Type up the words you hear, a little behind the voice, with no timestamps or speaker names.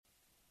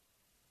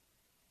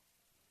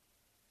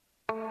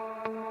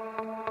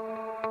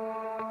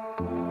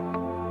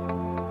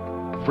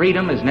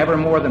freedom is never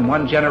more than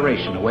one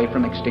generation away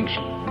from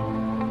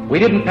extinction. We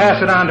didn't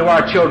pass it on to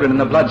our children in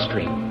the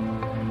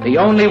bloodstream. The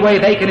only way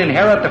they can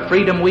inherit the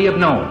freedom we have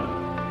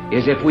known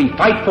is if we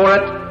fight for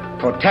it,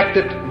 protect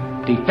it,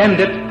 defend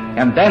it,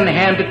 and then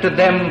hand it to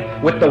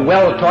them with the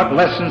well-taught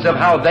lessons of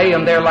how they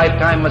in their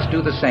lifetime must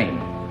do the same.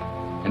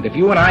 And if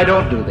you and I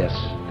don't do this,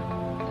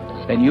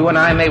 then you and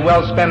I may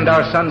well spend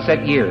our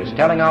sunset years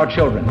telling our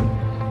children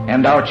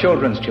and our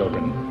children's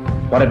children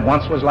what it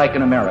once was like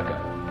in America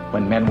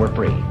when men were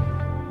free.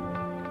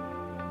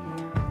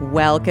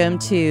 Welcome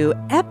to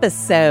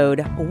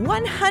episode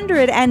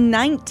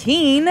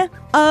 119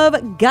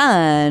 of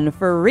Gun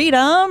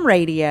Freedom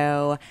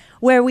Radio,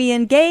 where we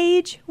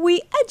engage,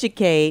 we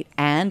educate,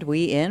 and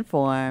we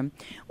inform.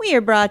 We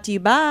are brought to you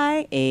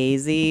by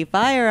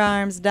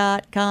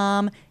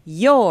azfirearms.com,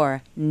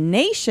 your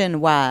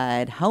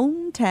nationwide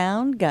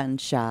hometown gun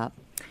shop.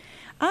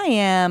 I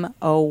am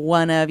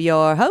one of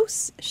your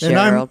hosts,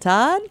 Cheryl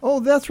Todd. Oh,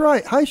 that's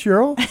right. Hi,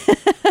 Cheryl.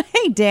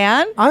 Hey,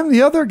 Dan. I'm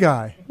the other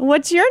guy.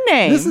 What's your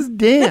name? This is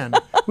Dan.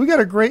 We got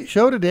a great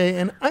show today,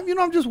 and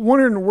I'm just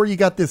wondering where you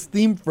got this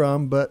theme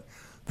from, but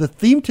the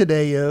theme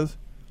today is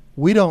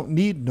we don't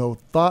need no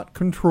thought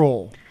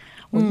control.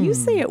 Well, you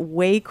say it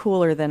way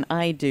cooler than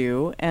I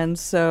do, and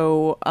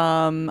so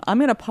I'm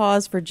going to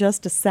pause for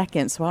just a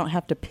second so I don't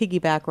have to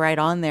piggyback right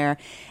on there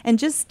and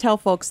just tell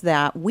folks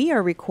that we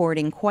are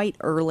recording quite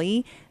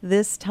early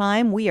this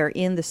time. We are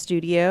in the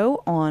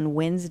studio on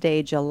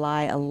Wednesday,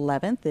 July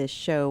 11th. This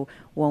show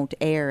won't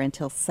air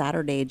until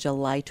Saturday,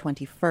 July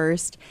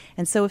 21st,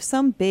 and so if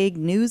some big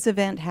news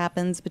event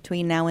happens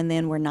between now and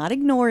then, we're not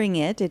ignoring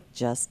it. It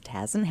just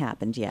hasn't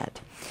happened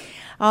yet.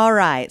 All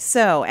right,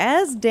 so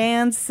as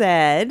Dan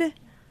said,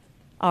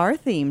 our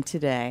theme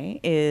today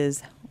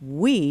is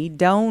we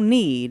don't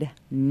need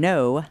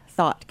no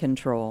thought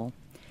control.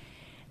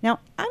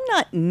 Now, I'm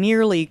not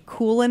nearly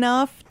cool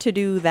enough to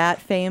do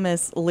that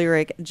famous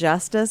lyric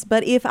justice,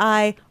 but if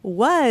I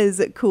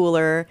was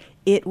cooler,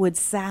 it would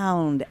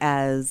sound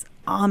as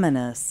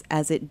ominous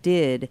as it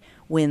did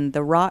when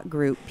the rock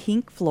group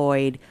Pink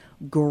Floyd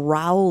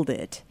growled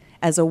it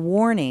as a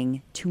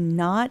warning to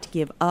not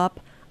give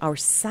up our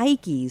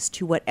psyches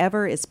to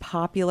whatever is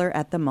popular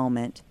at the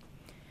moment.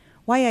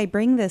 Why I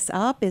bring this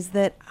up is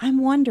that I'm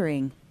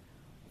wondering,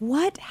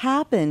 what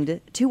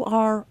happened to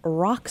our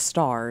rock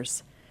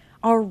stars,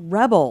 our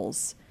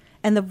rebels,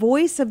 and the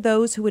voice of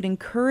those who would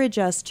encourage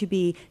us to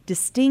be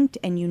distinct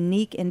and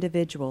unique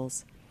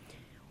individuals?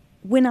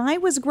 When I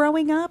was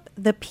growing up,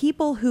 the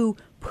people who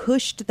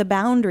pushed the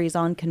boundaries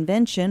on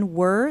convention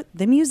were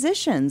the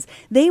musicians.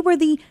 They were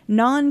the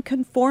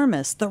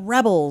nonconformists, the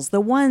rebels,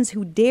 the ones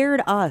who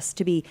dared us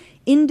to be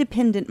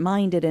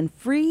independent-minded and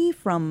free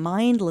from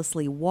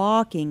mindlessly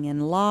walking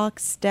in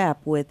lockstep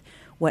with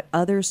what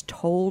others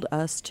told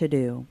us to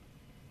do.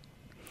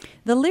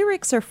 The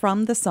lyrics are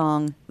from the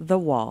song The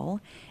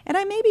Wall, and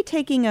I may be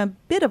taking a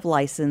bit of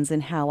license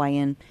in how I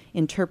am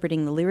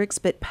interpreting the lyrics,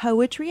 but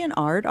poetry and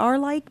art are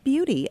like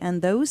beauty,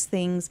 and those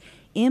things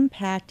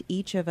impact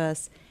each of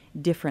us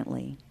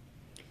differently.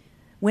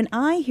 When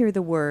I hear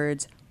the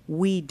words,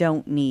 we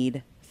don't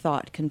need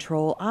thought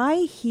control,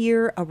 I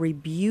hear a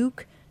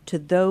rebuke to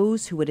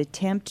those who would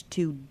attempt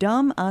to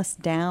dumb us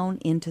down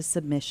into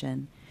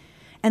submission.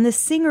 And the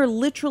singer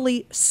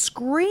literally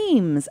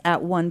screams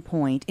at one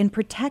point in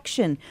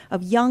protection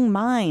of young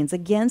minds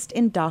against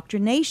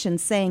indoctrination,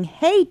 saying,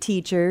 hey,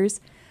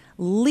 teachers,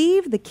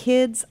 leave the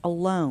kids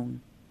alone.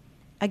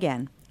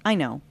 Again, I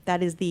know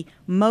that is the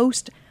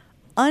most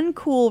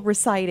uncool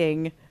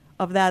reciting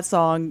of that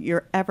song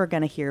you're ever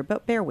going to hear,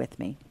 but bear with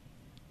me.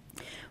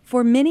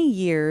 For many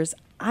years,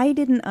 I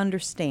didn't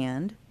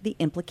understand the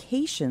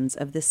implications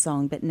of this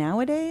song, but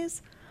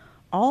nowadays,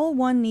 all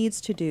one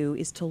needs to do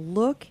is to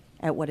look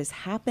at what is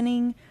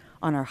happening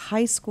on our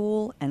high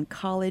school and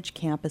college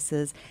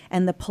campuses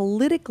and the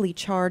politically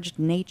charged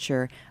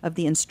nature of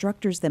the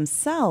instructors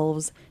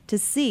themselves to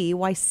see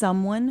why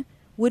someone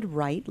would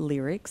write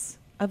lyrics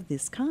of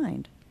this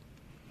kind.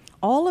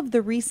 All of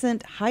the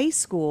recent high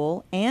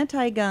school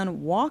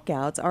anti-gun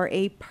walkouts are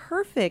a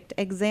perfect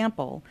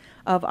example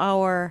of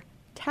our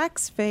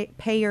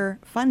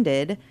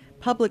taxpayer-funded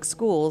public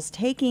schools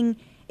taking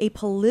a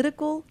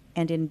political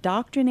and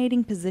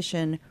indoctrinating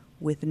position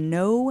with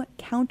no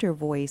counter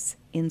voice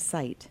in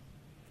sight.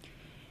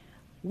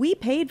 We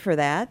paid for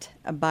that,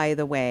 by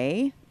the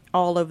way,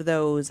 all of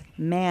those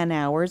man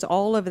hours,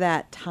 all of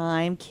that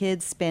time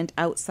kids spent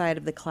outside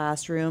of the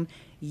classroom.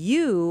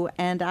 You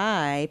and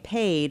I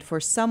paid for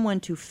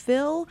someone to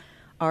fill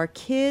our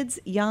kids'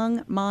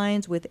 young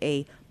minds with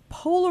a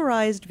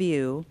polarized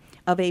view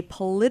of a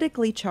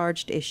politically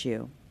charged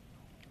issue.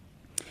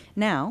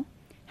 Now,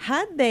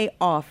 had they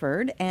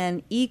offered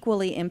an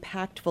equally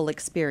impactful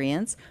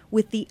experience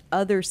with the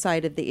other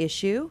side of the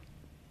issue,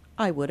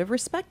 I would have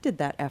respected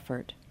that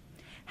effort.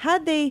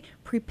 Had they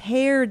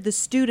prepared the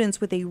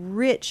students with a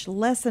rich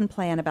lesson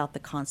plan about the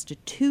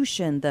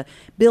Constitution, the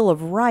Bill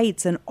of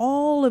Rights, and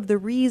all of the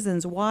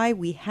reasons why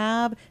we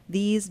have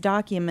these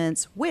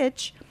documents,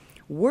 which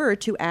were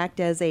to act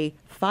as a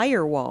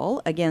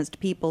firewall against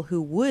people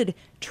who would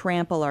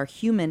trample our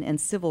human and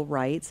civil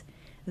rights,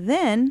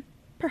 then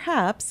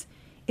perhaps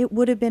it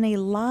would have been a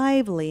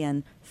lively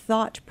and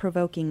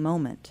thought-provoking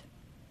moment.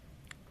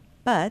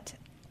 But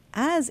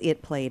as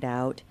it played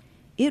out,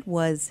 it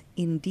was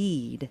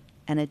indeed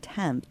an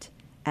attempt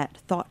at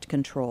thought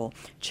control.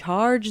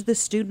 Charge the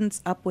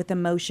students up with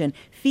emotion,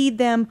 feed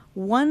them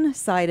one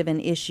side of an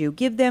issue,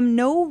 give them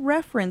no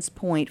reference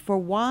point for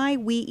why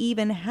we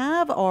even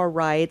have our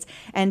rights,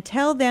 and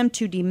tell them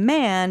to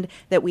demand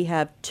that we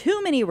have too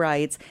many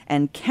rights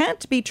and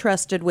can't be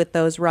trusted with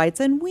those rights,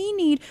 and we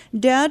need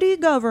daddy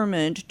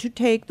government to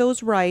take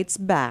those rights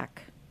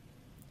back.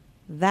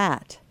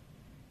 That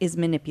is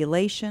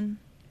manipulation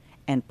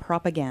and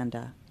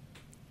propaganda.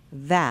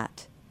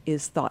 That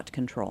is thought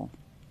control.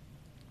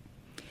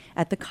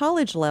 At the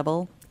college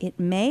level, it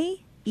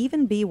may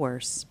even be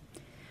worse.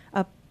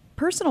 A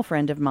personal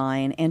friend of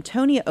mine,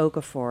 Antonia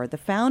Okafor, the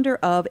founder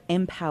of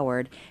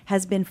Empowered,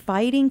 has been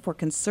fighting for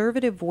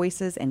conservative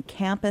voices and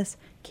campus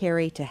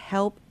carry to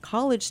help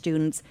college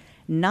students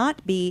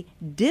not be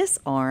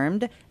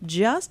disarmed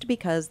just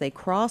because they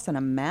cross an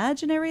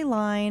imaginary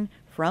line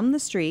from the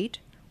street,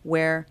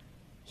 where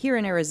here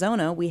in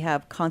Arizona we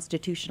have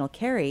constitutional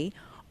carry,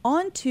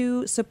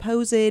 onto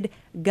supposed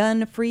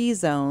gun-free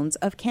zones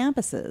of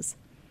campuses.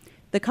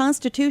 The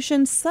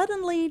Constitution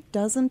suddenly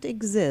doesn't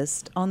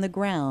exist on the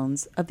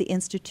grounds of the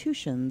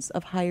institutions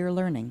of higher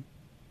learning.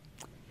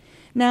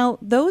 Now,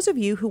 those of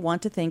you who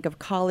want to think of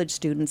college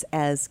students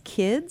as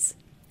kids,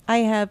 I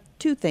have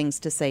two things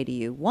to say to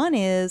you. One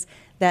is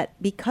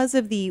that because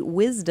of the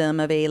wisdom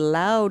of a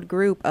loud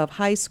group of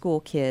high school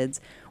kids,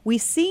 we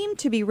seem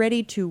to be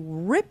ready to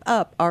rip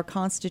up our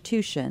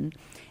Constitution.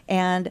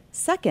 And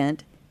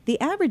second, the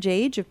average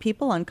age of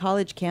people on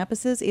college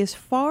campuses is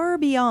far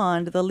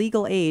beyond the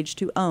legal age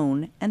to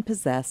own and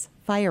possess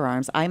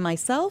firearms. I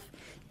myself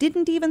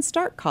didn't even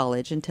start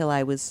college until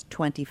I was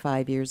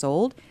 25 years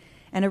old,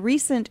 and a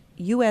recent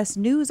U.S.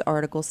 News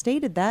article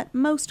stated that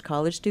most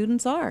college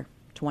students are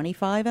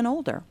 25 and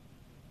older.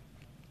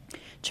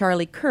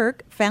 Charlie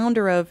Kirk,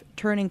 founder of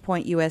Turning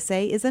Point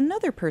USA, is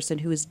another person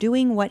who is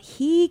doing what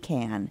he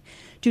can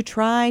to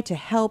try to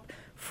help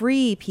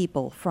free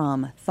people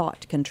from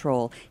thought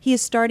control. He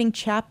is starting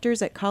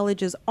chapters at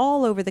colleges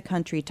all over the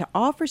country to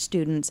offer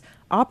students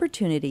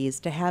opportunities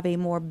to have a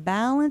more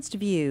balanced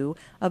view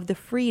of the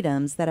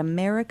freedoms that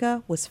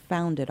America was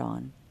founded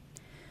on.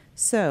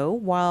 So,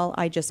 while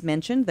I just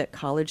mentioned that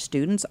college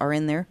students are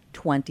in their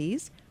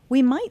 20s,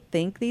 we might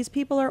think these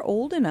people are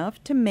old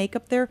enough to make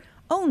up their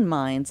own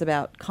minds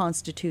about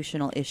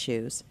constitutional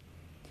issues.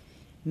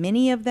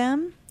 Many of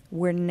them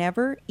were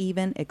never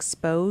even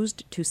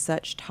exposed to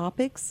such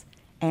topics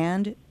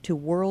and to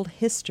world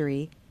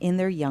history in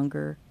their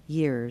younger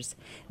years.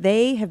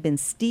 They have been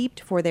steeped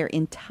for their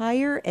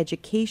entire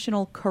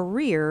educational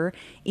career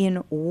in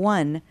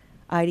one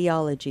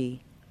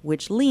ideology,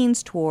 which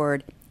leans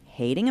toward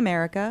hating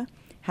America,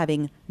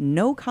 having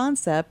no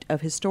concept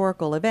of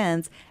historical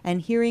events,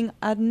 and hearing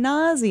ad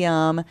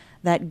nauseum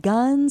that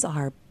guns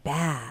are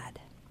bad.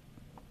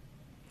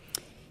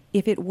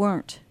 If it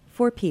weren't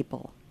for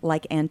people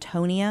like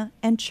Antonia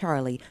and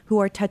Charlie, who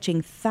are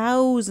touching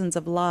thousands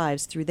of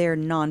lives through their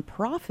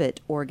nonprofit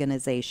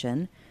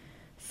organization,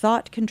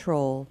 thought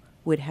control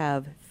would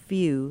have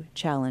few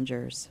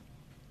challengers.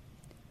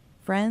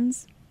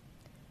 Friends,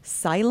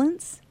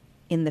 silence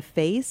in the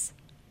face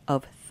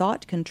of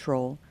thought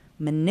control,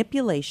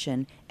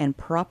 manipulation, and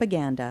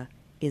propaganda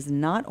is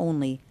not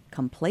only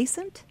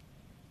complacent,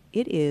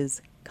 it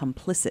is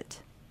complicit.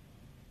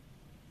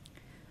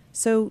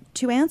 So,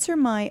 to answer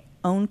my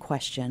own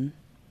question,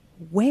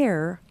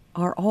 where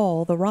are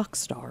all the rock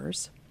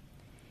stars?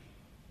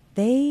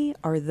 They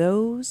are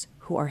those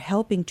who are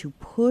helping to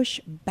push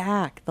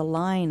back the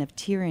line of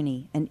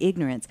tyranny and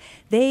ignorance.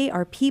 They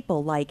are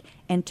people like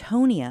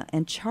Antonia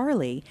and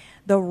Charlie.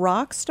 The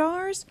rock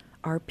stars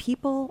are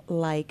people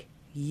like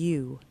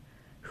you,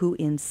 who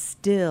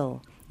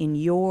instill in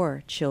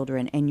your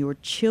children and your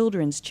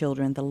children's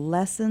children the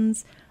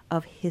lessons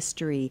of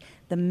history,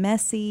 the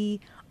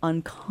messy,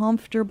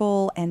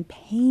 uncomfortable, and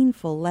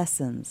painful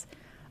lessons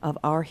of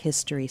our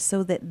history,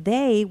 so that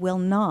they will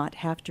not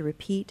have to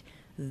repeat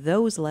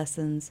those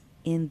lessons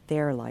in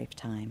their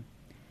lifetime.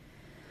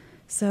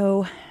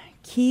 So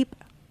keep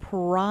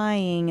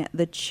prying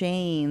the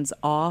chains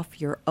off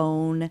your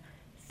own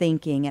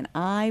thinking, and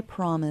I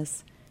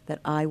promise that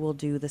I will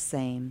do the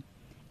same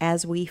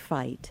as we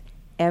fight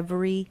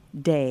every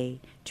day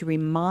to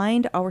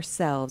remind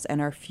ourselves and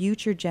our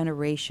future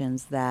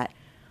generations that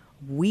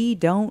we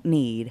don't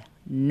need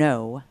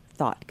no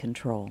thought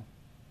control.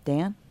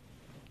 Dan?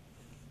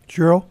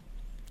 Cheryl,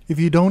 if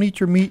you don't eat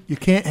your meat, you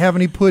can't have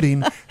any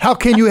pudding. How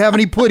can you have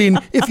any pudding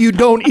if you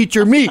don't eat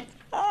your meat?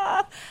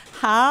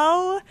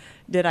 How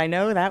did I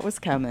know that was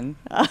coming?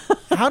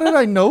 How did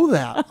I know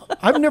that?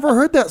 I've never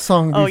heard that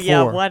song before. Oh,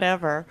 yeah,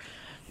 whatever.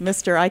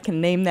 Mister, I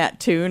can name that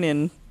tune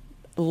in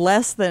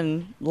less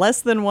than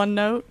one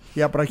note.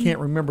 Yeah, but I can't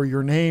remember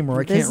your name,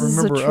 or I This can't is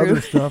the remember other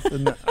truth. stuff,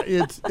 and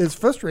it's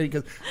frustrating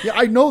because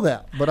I know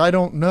that, but I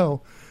don't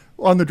know.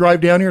 On the drive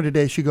down here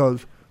today, she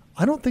goes,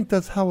 "I don't think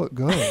that's how it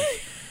goes."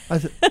 I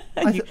said,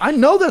 "I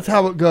know that's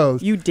how it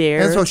goes." You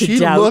dare And so to she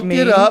doubt looked me?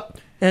 it up,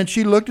 and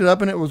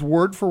it was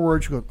word for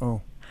word. She goes,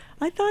 "Oh,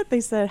 I thought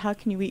they said, "How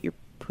can you eat your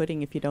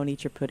pudding if you don't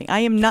eat your pudding?" I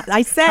am not.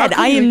 I said can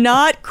I you am eat-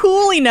 not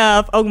cool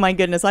enough. Oh my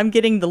goodness, I'm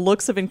getting the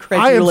looks of I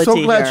incredulity. am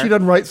so glad here. she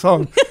doesn't write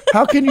songs."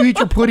 How can you eat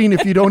your pudding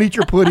if you don't eat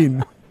your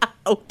pudding?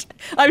 Out.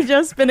 I've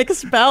just been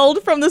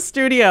expelled from the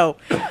studio.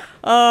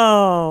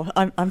 Oh,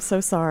 I'm so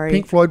sorry.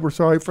 Pink Floyd, we're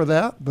sorry for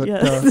that, but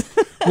Yes.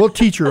 we'll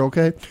teach her,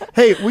 okay?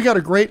 Hey, we got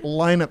a great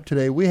lineup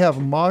today. We have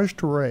Maj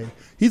Toure.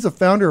 He's the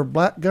founder of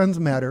Black Guns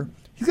Matter.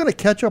 He's going to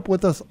catch up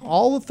with us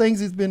all the things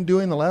he's been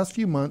doing the last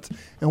few months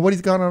and what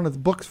he's got on his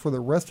books for the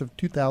rest of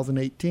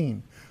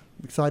 2018.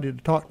 I'm excited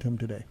to talk to him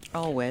today.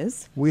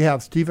 Always. We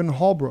have Stephen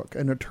Holbrook,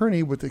 an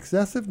attorney with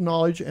excessive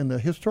knowledge and the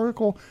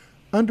historical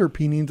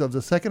underpinnings of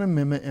the Second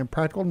Amendment and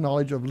practical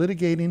knowledge of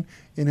litigating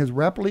in his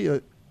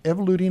rapidly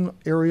evolving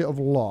area of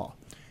law.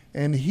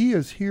 And he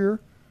is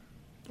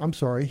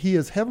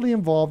heavily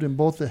involved in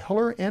both the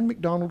Heller and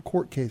McDonald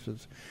court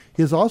cases.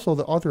 He is also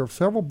the author of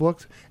several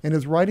books, and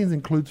his writings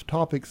includes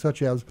topics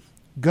such as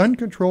gun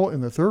control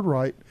in the Third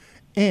Reich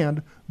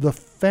and the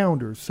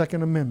Founders'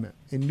 Second Amendment,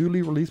 a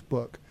newly released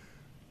book,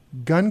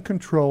 Gun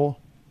Control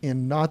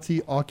in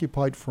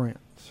Nazi-Occupied France.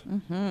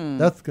 Mm-hmm.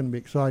 That's going to be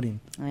exciting.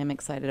 I am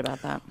excited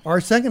about that. Our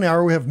second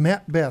hour, we have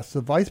Matt Best,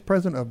 the vice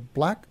president of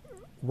Black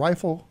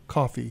Rifle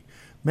Coffee.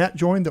 Matt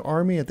joined the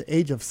Army at the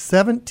age of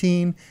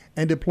 17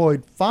 and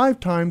deployed 5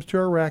 times to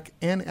Iraq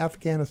and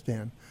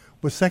Afghanistan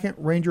with 2nd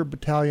Ranger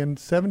Battalion,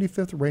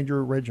 75th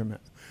Ranger Regiment.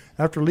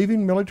 After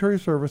leaving military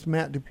service,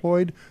 Matt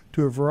deployed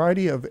to a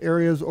variety of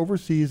areas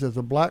overseas as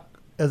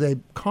a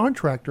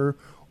contractor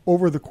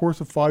over the course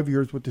of 5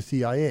 years with the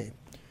CIA.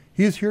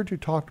 He is here to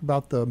talk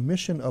about the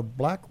mission of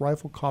Black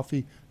Rifle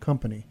Coffee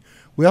Company.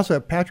 We also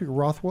have Patrick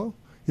Rothwell.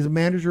 He's a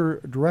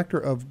director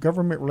of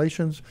government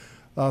relations,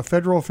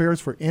 federal affairs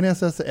for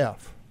NSSF.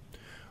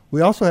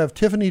 We also have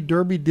Tiffany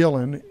Derby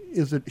Dillon.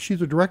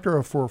 She's a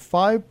director for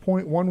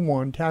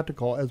 5.11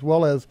 Tactical, as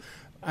well as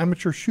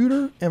amateur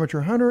shooter,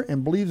 amateur hunter,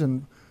 and believes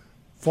in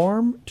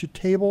farm to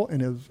table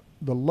and is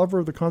the lover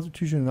of the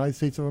Constitution of the United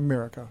States of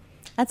America.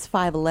 That's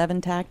 511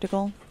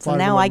 Tactical. So 511.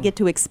 now I get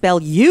to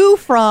expel you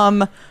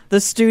from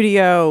the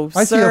studio,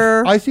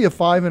 sir. I see a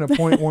 5 and a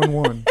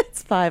 .11.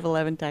 It's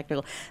 511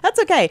 Tactical. That's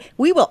okay.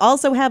 We will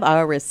also have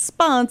our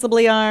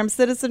Responsibly Armed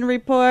Citizen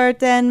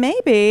Report and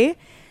maybe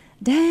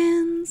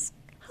Dan's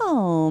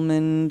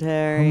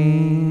commentary.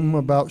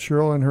 About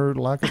Cheryl and her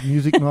lack of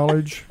music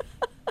knowledge.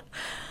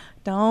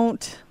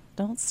 Don't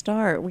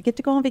start. We get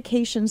to go on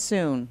vacation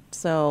soon.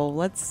 So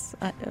let's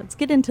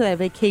get into that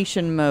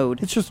vacation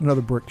mode. It's just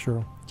another brick,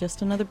 Cheryl.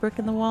 Just another brick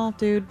in the wall,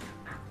 dude.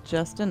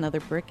 Just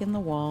another brick in the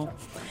wall.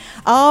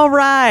 All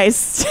right.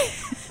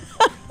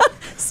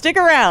 Stick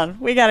around.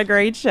 We got a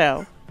great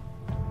show.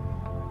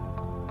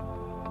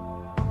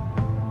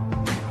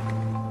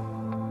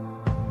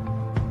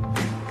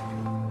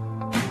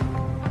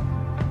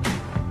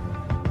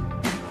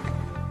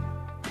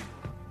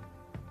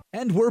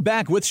 And we're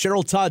back with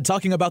Cheryl Todd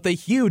talking about the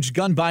huge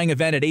gun buying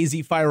event at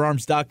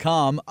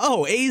azfirearms.com.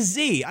 Oh, AZ.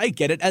 I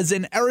get it, as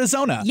in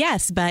Arizona.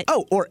 Yes, but...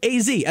 Oh, or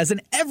AZ, as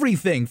in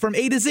everything from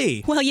A to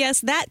Z. Well,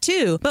 yes, that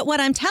too. But what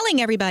I'm telling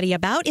everybody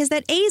about is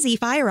that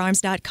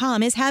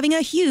azfirearms.com is having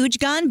a huge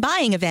gun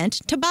buying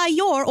event to buy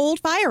your old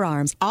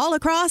firearms all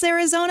across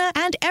Arizona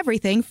and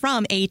everything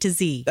from A to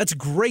Z. That's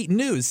great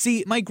news.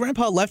 See, my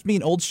grandpa left me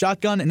an old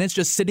shotgun and it's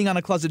just sitting on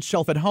a closet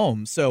shelf at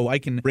home, so I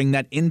can bring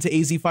that into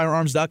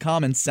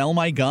azfirearms.com and sell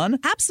my gun?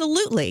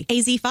 Absolutely.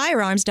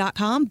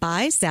 azfirearms.com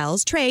buys,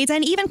 sells, trades,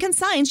 and even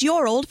consigns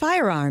your old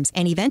firearms.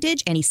 Any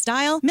vintage, any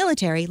style,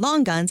 military,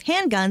 long guns,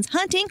 handguns,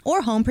 hunting,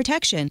 or home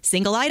protection.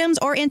 Single items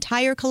or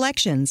entire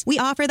collections. We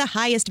offer the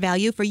highest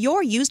value for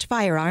your used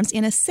firearms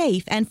in a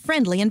safe and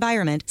friendly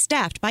environment,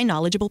 staffed by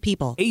knowledgeable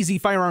people.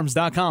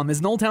 azfirearms.com is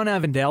in Old Town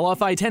Avondale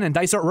off I-10 and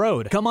Dysart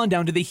Road. Come on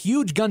down to the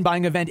huge gun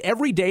buying event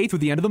every day through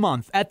the end of the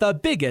month at the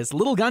biggest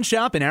little gun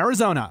shop in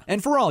Arizona.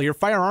 And for all your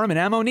firearm and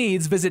ammo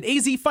needs, visit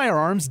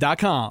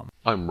azfirearms.com.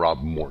 I'm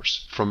Rob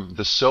Morse from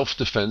the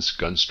Self-Defense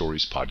Gun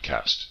Stories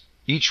podcast.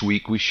 Each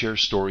week we share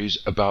stories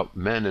about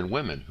men and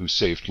women who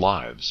saved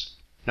lives.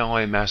 Now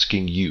I am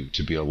asking you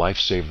to be a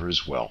lifesaver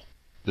as well.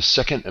 The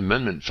Second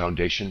Amendment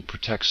Foundation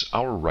protects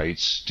our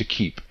rights to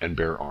keep and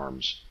bear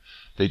arms.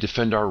 They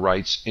defend our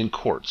rights in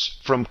courts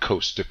from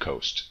coast to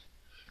coast.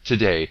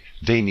 Today,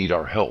 they need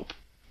our help.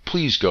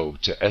 Please go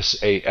to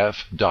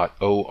saf.org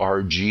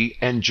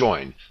and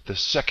join the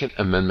Second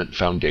Amendment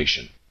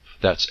Foundation.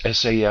 That's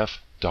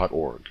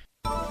saf.org.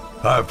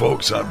 Hi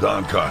folks, I'm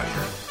Don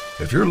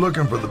Kaiser. If you're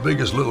looking for the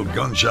biggest little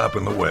gun shop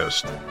in the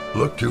West,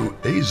 look to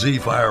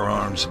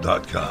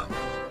azfirearms.com.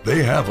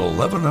 They have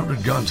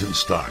 1,100 guns in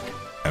stock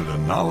and a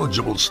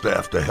knowledgeable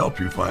staff to help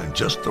you find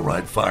just the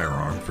right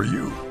firearm for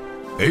you.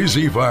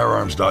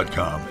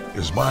 azfirearms.com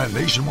is my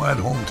nationwide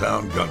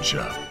hometown gun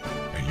shop,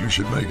 and you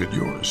should make it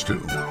yours,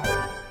 too.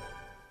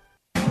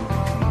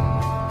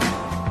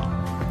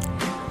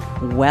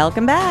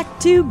 Welcome back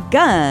to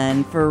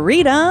Gun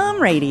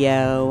Freedom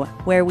Radio,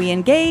 where we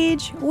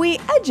engage, we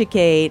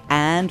educate,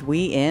 and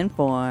we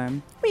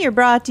inform. We are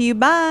brought to you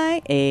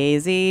by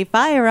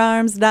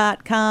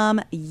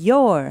azfirearms.com,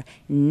 your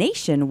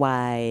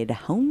nationwide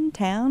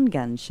hometown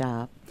gun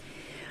shop.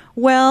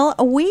 Well,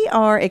 we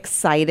are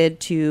excited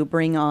to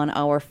bring on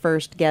our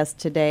first guest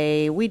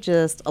today. We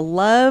just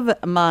love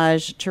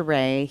Maj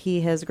Toure.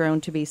 He has grown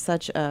to be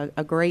such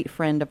a great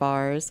friend of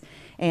ours,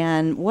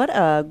 and what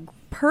a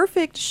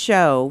perfect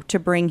show to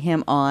bring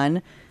him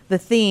on. The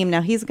theme,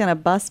 now he's going to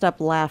bust up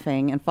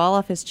laughing and fall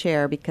off his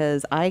chair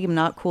because I am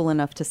not cool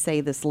enough to say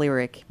this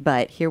lyric,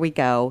 but here we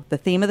go. The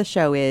theme of the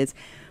show is,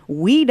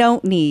 we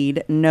don't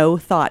need no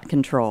thought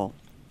control.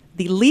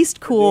 The least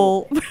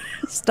cool,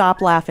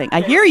 stop laughing.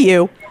 I hear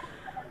you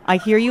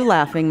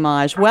laughing,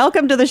 Maj.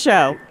 Welcome to the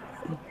show.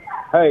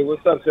 Hey,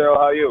 what's up, Cheryl?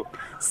 How are you?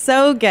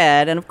 So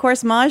good. And of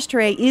course, Maj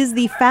Toure is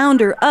the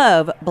founder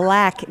of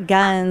Black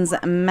Guns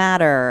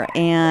Matter.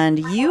 And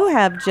you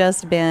have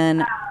just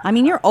been, I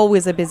mean, you're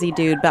always a busy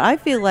dude, but I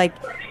feel like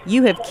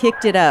you have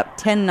kicked it up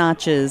 10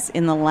 notches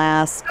in the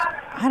last,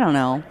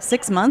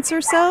 6 months or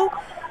so.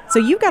 So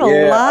you've got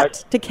a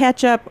lot to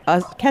catch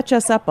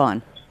us up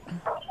on.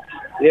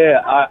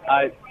 Yeah,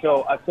 I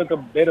took a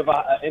bit of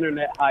an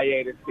internet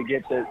hiatus to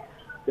get the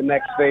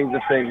next phase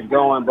of things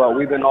going, but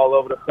we've been all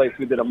over the place.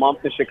 We did a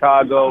month in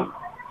Chicago.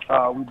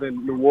 We've been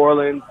in New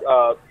Orleans.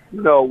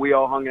 We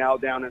all hung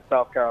out down in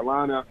South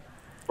Carolina.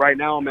 Right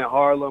now I'm in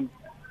Harlem.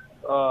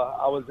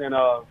 I was in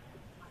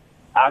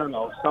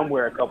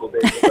somewhere a couple of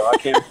days ago. I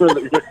can't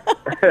really.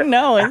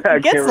 No,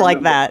 it gets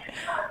like that.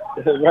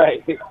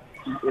 Right.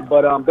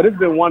 But it's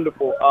been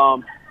wonderful.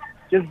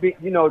 Just be,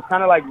 it's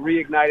kind of like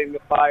reigniting the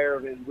fire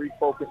and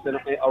refocusing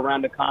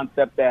around the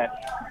concept that,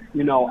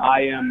 we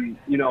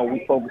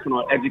focusing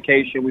on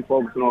education, we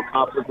focusing on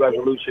conflict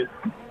resolution,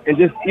 and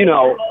just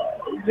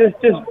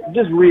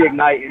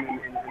reigniting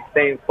and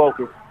staying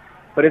focused.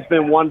 But it's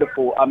been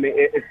wonderful. I mean,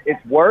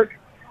 it's work,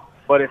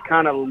 but it's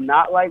kind of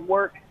not like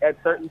work at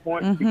certain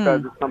points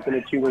because it's something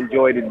that you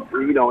enjoy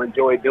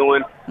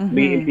doing,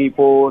 meeting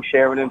people,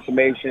 sharing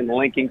information,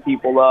 linking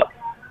people up.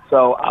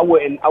 So I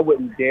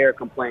wouldn't dare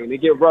complain. It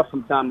get rough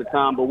from time to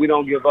time, but we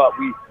don't give up.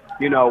 We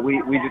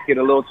just get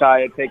a little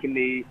tired, take a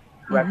knee,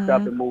 rest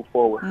up, and move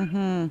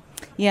forward.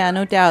 Yeah,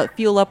 no doubt.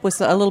 Fuel up with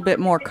a little bit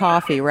more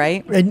coffee,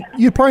 right? And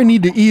you probably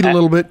need to eat a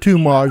little bit too,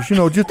 Maj.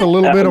 Just a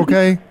little bit,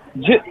 okay?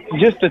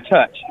 Just a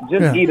touch.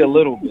 Eat a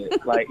little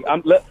bit. Like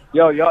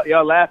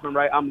y'all laughing,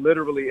 right? I'm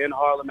literally in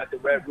Harlem at the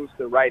Red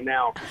Rooster right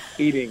now,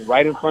 eating.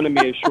 Right in front of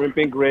me is shrimp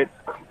and grits,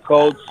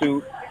 cold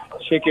soup,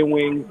 chicken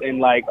wings,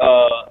 and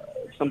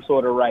some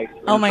sort of rice.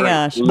 Oh my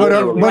gosh! But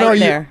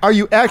are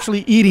you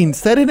actually eating?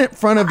 Setting it in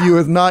front of you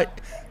is not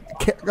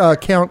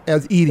count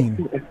as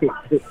eating.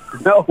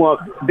 No,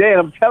 Dan,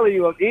 I'm telling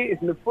you, I'm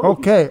eating the food.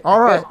 Okay,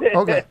 all right,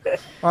 okay,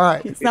 all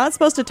right. He's not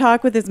supposed to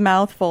talk with his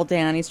mouth full,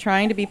 Dan. He's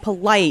trying to be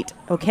polite.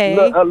 Okay.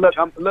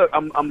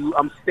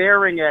 I'm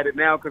staring at it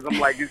now because I'm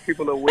like, these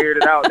people are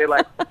weirded out. They're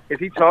like, is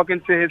he talking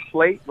to his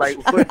plate? Like,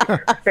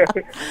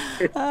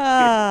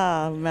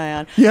 oh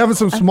man. You having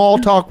some small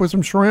talk with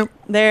some shrimp?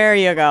 There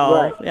you go.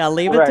 Right. Yeah,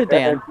 leave it to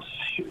Dan.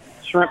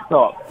 Shrimp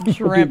talk.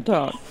 Shrimp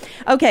talk.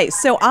 Okay,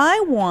 so I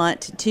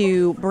want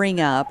to bring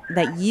up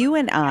that you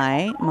and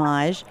I,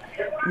 Maj,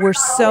 were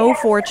so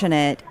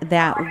fortunate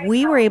that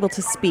we were able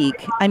to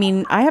speak. I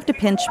mean, I have to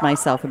pinch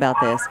myself about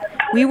this.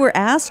 We were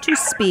asked to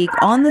speak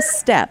on the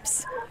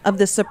steps of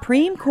the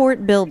Supreme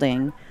Court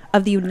building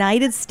of the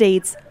United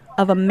States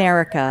of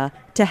America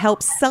to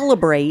help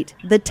celebrate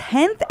the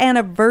 10th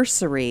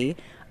anniversary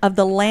of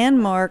the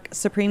landmark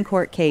Supreme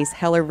Court case,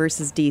 Heller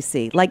versus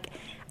D.C. Like,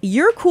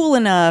 you're cool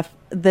enough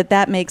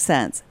that makes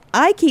sense.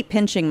 I keep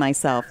pinching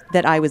myself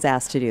that I was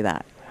asked to do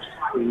that.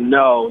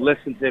 No,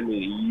 listen to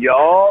me.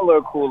 Y'all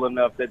are cool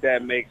enough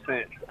that makes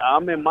sense.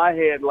 I'm in my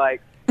head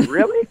like,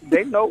 really?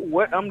 They know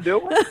what I'm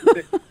doing?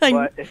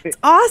 But it's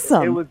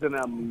awesome. It was an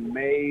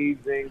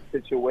amazing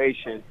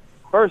situation.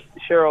 First,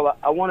 Cheryl,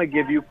 I want to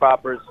give you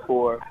props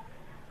for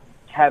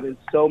having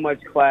so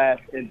much class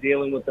and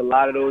dealing with a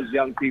lot of those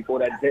young people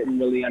that didn't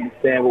really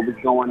understand what was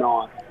going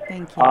on.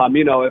 Thank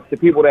you. If the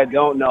people that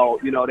don't know,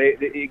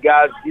 they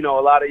guys, a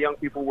lot of young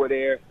people were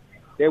there.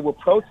 They were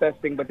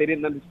protesting, but they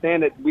didn't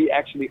understand that we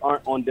actually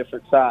aren't on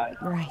different sides.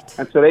 Right.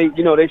 And so they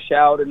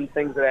shouted and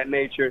things of that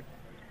nature.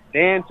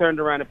 Dan turned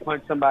around and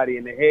punched somebody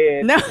in the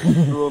head. No.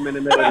 Threw him in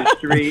the middle of the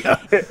street.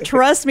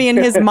 Trust me, in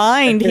his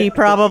mind, he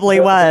probably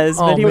was.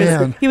 But he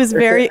was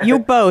very. You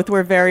both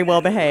were very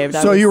well behaved.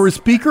 So you were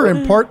speaker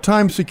and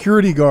part-time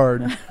security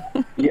guard.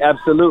 Yeah,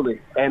 absolutely.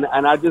 And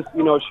I just,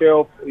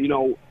 Cheryl,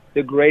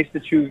 the grace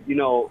that you,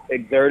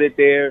 exerted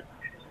there,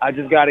 I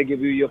just got to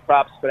give you your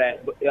props for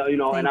that. But,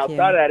 and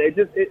outside of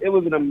that, it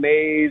was an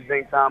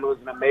amazing time. It was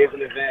an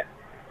amazing event.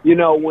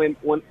 When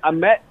I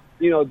met,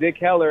 Dick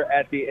Heller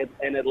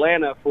in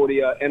Atlanta for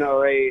the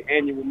NRA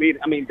annual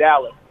meeting.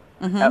 Dallas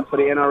for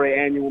the NRA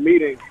annual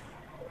meeting.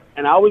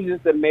 And I was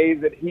just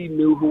amazed that he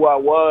knew who I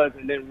was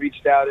and then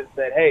reached out and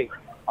said, hey,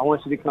 I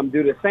want you to come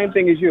do the same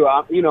thing as you.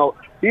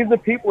 These are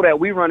people that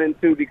we run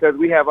into because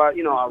we have our,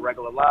 our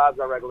regular lives,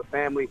 our regular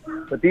family.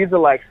 But these are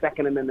like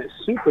Second Amendment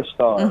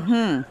superstars.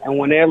 Mm-hmm. And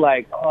when they're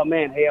like, oh,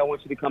 man, hey, I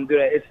want you to come do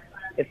that,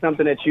 it's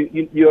something that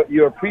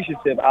you're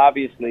appreciative,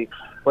 obviously,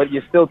 but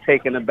you're still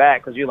taken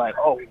aback because you're like,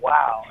 oh,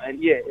 wow.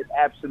 And, yeah, it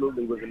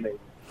absolutely was amazing.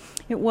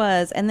 It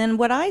was. And then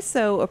what I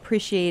so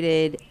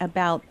appreciated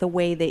about the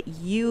way that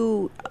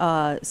you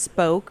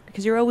spoke,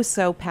 because you're always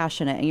so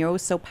passionate and you're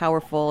always so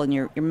powerful in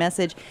your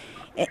message,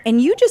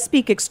 and you just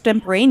speak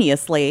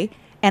extemporaneously.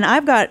 And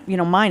I've got,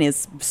 mine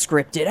is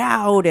scripted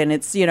out and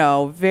it's,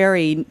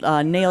 very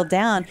nailed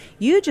down.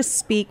 You just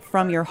speak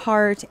from your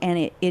heart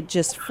and it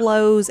just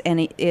flows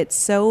and it's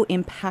so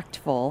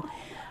impactful.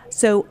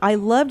 So I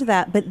loved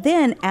that. But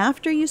then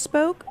after you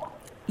spoke,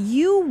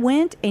 you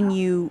went and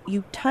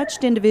you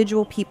touched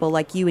individual people,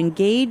 like you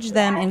engaged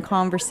them in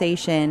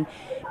conversation,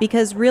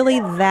 because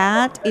really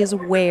that is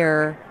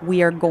where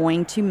we are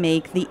going to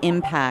make the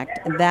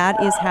impact.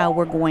 That is how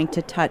we're going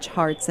to touch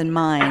hearts and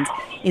minds,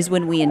 is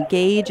when we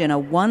engage in a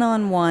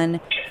one-on-one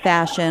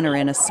fashion or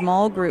in a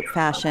small group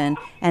fashion,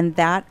 and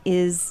that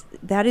is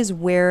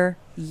where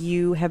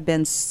you have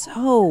been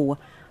so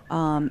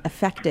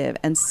effective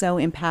and so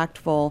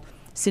impactful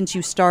since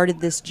you started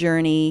this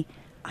journey.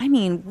 I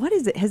mean, what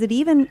is it?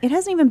 It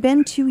hasn't even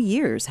been 2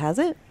 years, has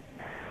it?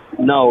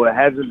 No, it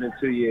hasn't been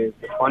 2 years.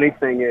 The funny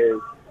thing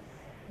is,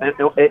 and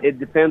it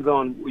depends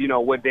on,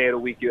 what day of the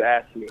week you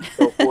ask me.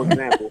 So, for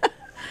example,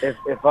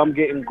 if I'm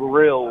getting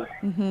grilled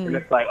and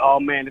it's like, oh,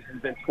 man, this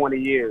has been 20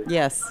 years.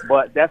 Yes.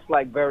 But that's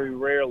like very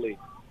rarely.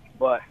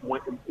 But, when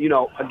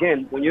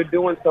again, when you're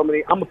doing so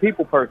many, I'm a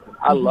people person.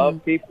 I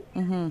love people,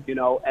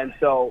 and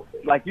so,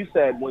 like you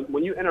said,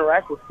 when you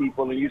interact with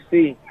people and you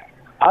see,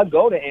 I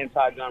go to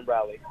anti-gun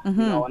rallies,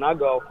 and I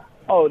go,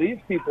 oh, these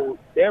people,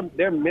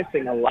 they're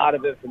missing a lot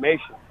of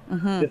information.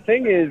 The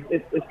thing is,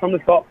 it's from the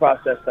thought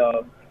process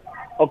of,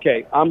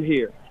 okay, I'm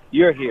here,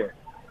 you're here.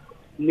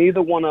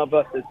 Neither one of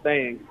us is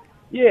saying,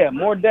 yeah,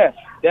 more death.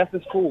 Death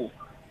is cool.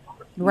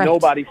 Right.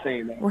 Nobody's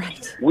saying that.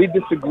 Right. We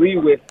disagree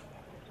with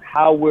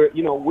how we're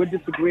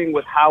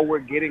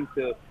getting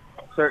to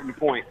certain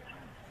points.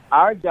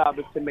 Our job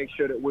is to make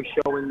sure that we're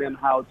showing them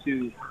how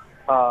to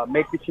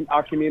make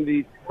our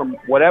communities, from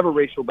whatever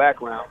racial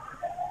background,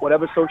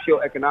 whatever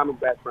socioeconomic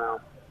background,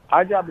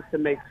 our job is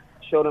to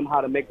show them how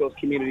to make those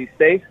communities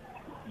safe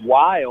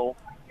while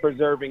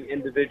preserving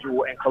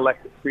individual and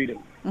collective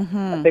freedom.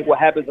 I think what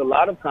happens a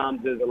lot of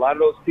times is a lot of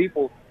those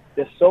people,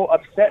 they're so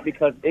upset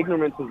because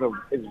ignorance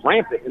is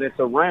rampant and it's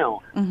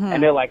around,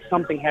 and they're like,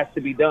 something has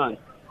to be done.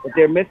 But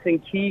they're missing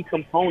key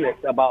components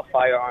about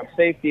firearm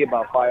safety,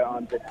 about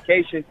firearms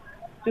education,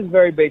 just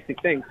very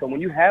basic things. So when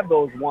you have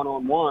those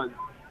one-on-ones,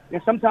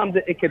 and sometimes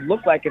it could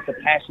look like it's a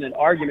passionate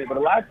argument, but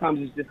a lot of times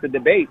it's just a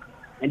debate,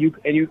 and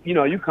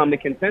you come to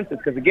consensus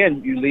because,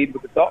 again, you lead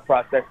with the thought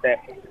process that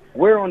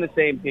we're on the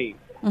same team.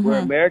 We're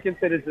American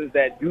citizens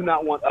that do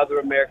not want other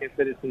American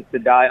citizens to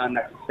die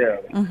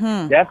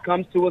unnecessarily. Death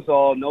comes to us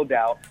all, no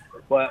doubt,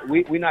 but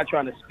we're not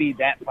trying to speed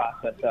that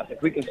process up.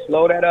 If we can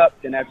slow that up,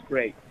 then that's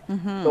great.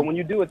 So when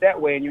you do it that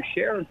way and you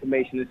share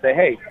information and say,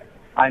 hey,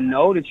 I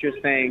know that you're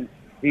saying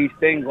these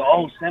things,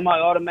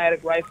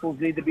 semi-automatic rifles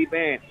need to be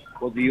banned.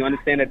 Well, do you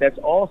understand that that's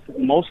also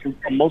most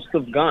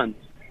of guns?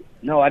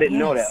 No, I didn't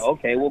know that.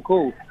 Okay, well,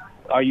 cool.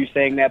 Are you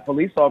saying that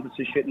police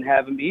officers shouldn't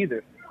have them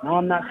either? No,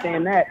 I'm not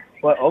saying that.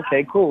 But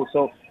okay, cool.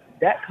 So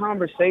that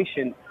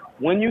conversation,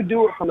 when you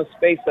do it from a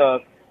space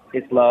of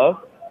it's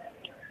love,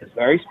 it's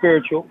very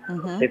spiritual,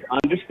 it's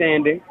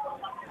understanding,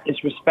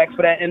 it's respect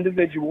for that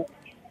individual,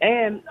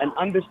 and an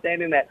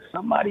understanding that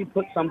somebody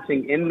put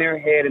something in their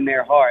head and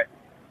their heart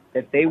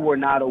that they were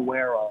not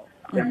aware of.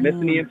 They're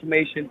missing the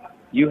information.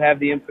 You have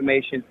the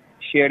information.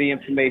 Share the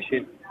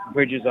information.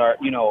 Bridges are,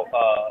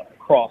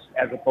 crossed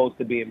as opposed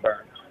to being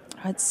burned.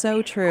 It's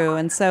so true.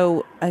 And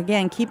so,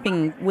 again,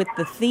 keeping with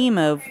the theme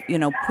of,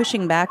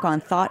 pushing back on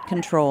thought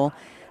control,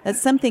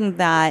 that's something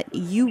that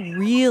you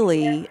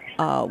really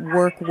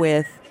work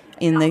with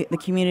in the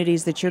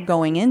communities that you're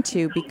going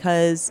into,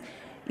 because,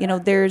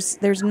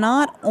 there's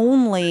not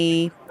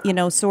only,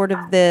 sort of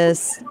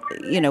this,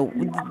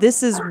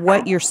 this is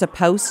what you're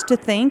supposed to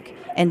think,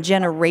 and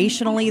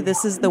generationally,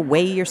 this is the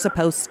way you're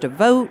supposed to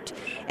vote,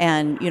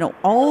 and,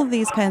 all of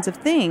these kinds of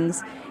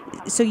things.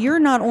 So you're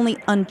not only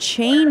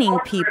unchaining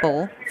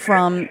people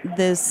from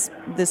this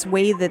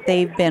way that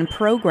they've been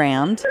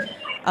programmed,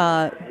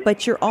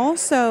 but you're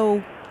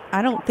also,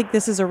 I don't think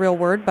this is a real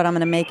word, but I'm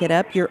going to make it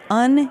up, you're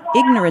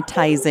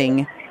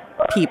unignorantizing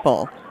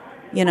people,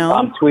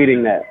 I'm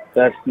tweeting that.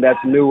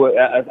 That's new.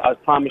 I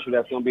promise you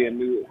that's going to be a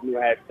new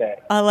hashtag.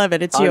 I love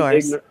it. It's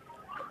yours.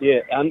 Yeah,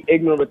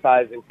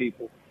 unignorantizing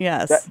people.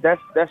 Yes.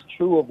 That's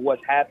true of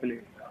what's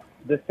happening.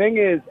 The thing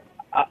is,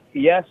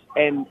 yes,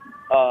 and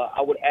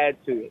I would add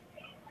to it.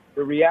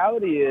 The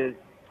reality is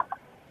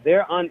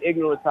they're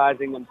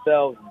unignorantizing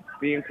themselves,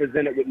 being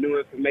presented with new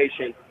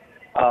information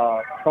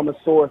from a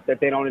source that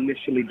they don't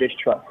initially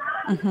distrust.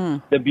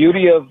 The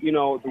beauty of,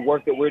 the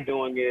work that we're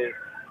doing is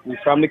We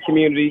from the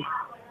community.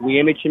 We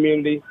in the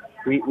community.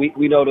 We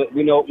know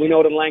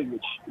the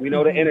language. We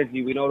know the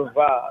energy. We know the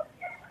vibe.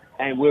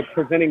 And we're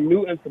presenting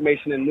new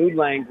information and new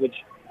language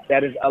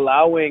that is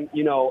allowing,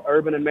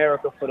 urban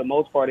America, for the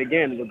most part,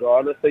 again,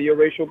 regardless of your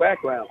racial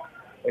background.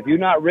 If you're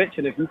not rich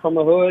and if you're from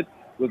the hood,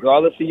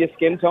 regardless of your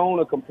skin tone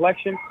or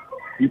complexion,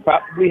 you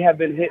probably have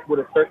been hit with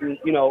a certain,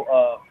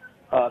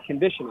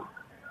 conditioning.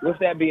 With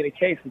that being the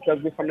case, because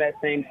we're from that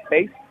same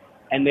space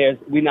and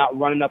we're not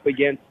running up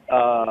against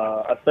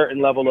a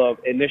certain level of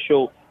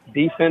initial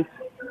defense,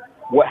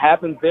 what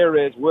happens there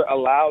is we're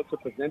allowed to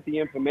present the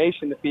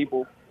information to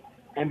people,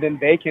 and then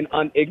they can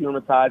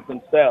unignorantize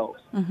themselves.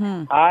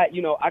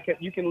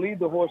 You can lead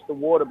the horse to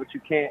water, but you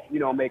can't,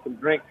 make him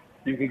drink.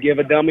 You can give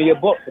a dummy a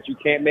book, but you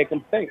can't make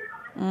him think.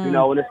 And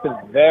it's the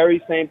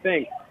very same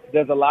thing.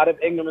 There's a lot of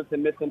ignorance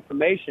and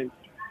misinformation,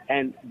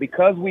 and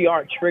because we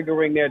aren't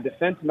triggering their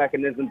defense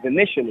mechanisms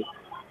initially,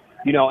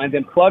 and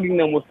then plugging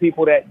them with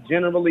people that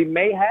generally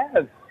may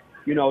have,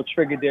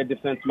 triggered their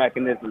defense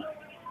mechanisms.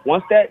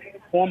 Once that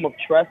form of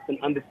trust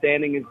and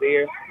understanding is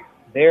there,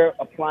 they're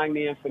applying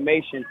the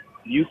information.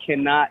 You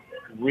cannot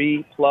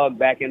re-plug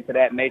back into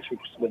that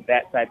matrix with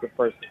that type of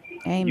person.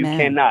 Amen. You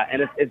cannot,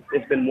 and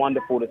it's been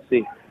wonderful to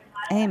see.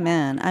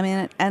 Amen. I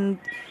mean, and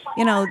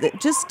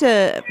just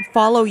to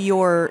follow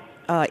your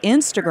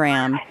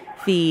Instagram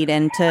feed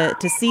and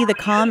to see the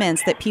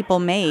comments that people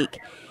make.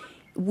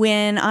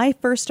 When I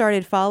first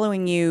started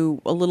following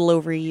you a little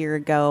over a year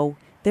ago,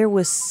 there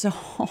was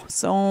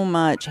so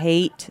much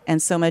hate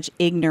and so much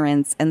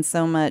ignorance and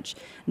so much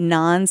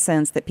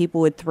nonsense that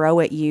people would throw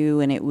at you,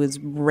 and it was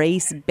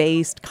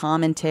race-based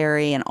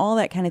commentary and all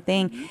that kind of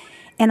thing.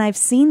 And I've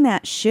seen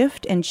that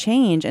shift and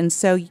change, and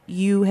so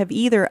you have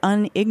either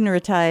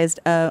unignorantized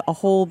a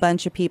whole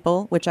bunch of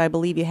people, which I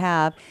believe you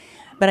have,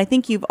 but I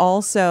think you've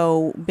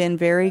also been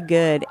very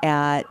good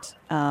at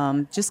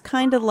just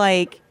kind of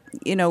like,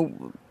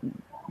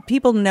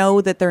 people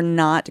know that they're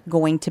not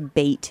going to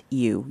bait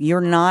you.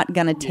 You're not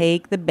going to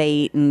take the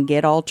bait and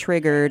get all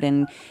triggered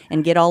and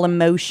get all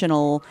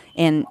emotional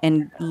and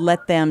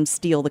let them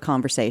steal the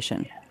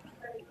conversation.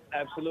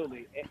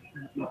 Absolutely.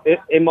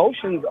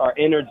 Emotions are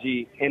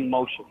energy in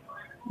motion.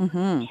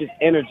 It's just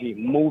energy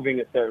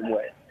moving a certain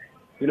way.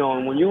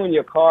 And when you're in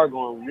your car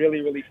going really,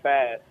 really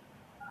fast,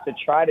 to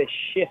try to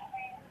shift,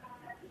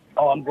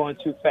 I'm going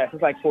too fast.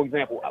 It's like, for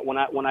example, when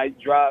I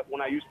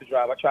used to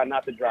drive, I try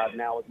not to drive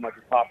now as much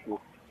as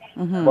possible.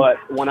 But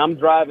when I'm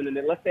driving, and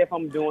then let's say if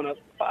I'm doing a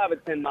 5 or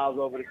 10 miles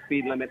over the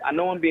speed limit, I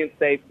know I'm being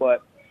safe,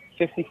 but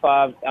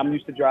 55, I'm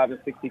used to driving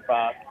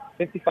 65.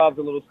 55 is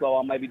a little slow.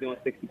 I might be doing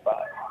 65.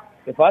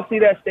 If I see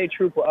that state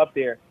trooper up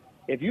there,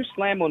 if you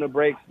slam on the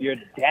brakes, you're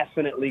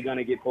definitely going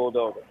to get pulled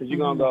over. Because you're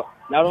going to go,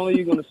 not only are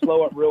you going to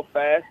slow up real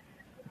fast,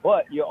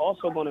 but you're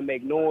also going to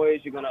make noise.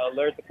 You're going to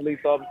alert the police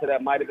officer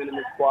that might have been in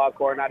the squad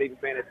car not even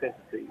paying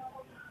attention to you.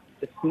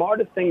 The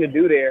smartest thing to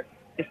do there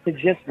is to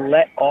just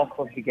let off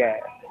of the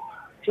gas.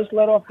 Just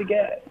let off the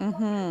gas.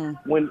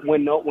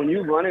 When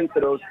you run into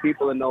those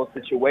people in those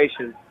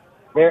situations,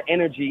 their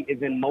energy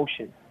is in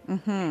motion.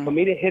 For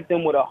me to hit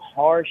them with a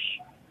harsh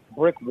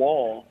brick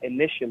wall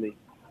initially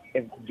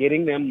is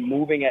getting them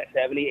moving at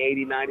 70,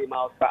 80, 90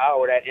 miles per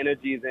hour. That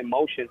energy is in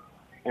motion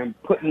and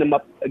putting them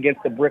up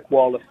against the brick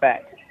wall of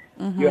fact.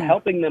 You're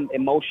helping them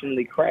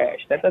emotionally crash.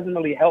 That doesn't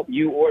really help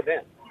you or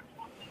them.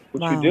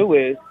 What you do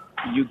is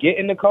you get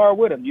in the car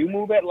with them. You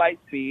move at light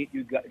speed.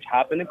 You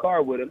hop in the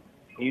car with them.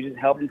 And you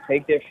just help them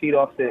take their feet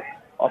off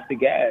the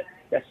gas.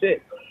 That's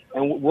it.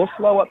 And we'll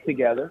slow up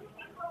together.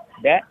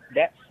 That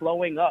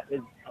slowing up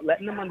is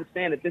letting them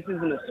understand that this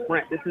isn't a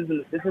sprint. This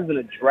isn't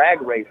a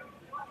drag race.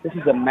 This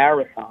is a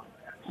marathon.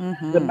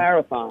 It's a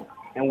marathon.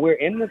 And we're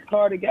in this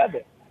car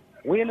together.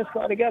 We're in this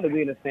car together.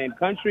 We're in the same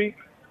country.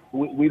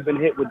 We've been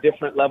hit with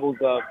different levels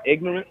of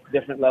ignorance,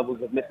 different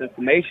levels of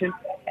misinformation.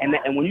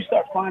 And when you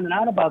start finding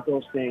out about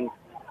those things,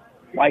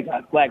 white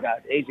guys, black guys,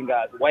 Asian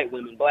guys, white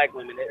women, black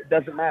women, it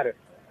doesn't matter.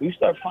 When you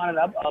start finding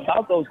out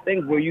about those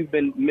things where you've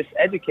been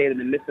miseducated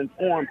and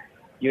misinformed,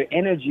 your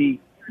energy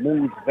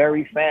moves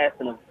very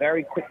fast in a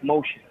very quick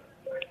motion.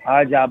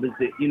 Our job is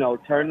to,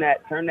 turn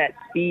that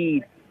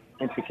speed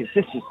into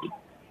consistency.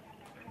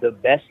 The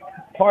best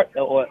part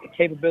or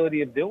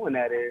capability of doing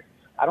that is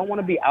I don't want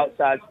to be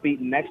outside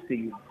speeding next to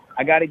you.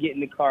 I got to get in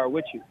the car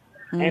with you.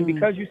 And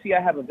because you see I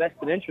have a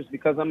vested interest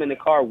because I'm in the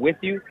car with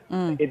you,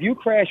 if you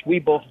crash, we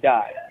both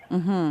die.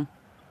 And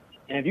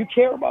if you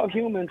care about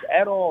humans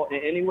at all in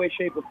any way,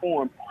 shape, or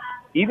form,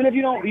 even if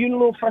you're a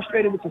little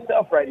frustrated with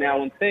yourself right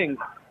now and things,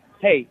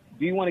 hey,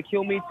 do you want to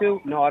kill me too?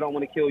 No, I don't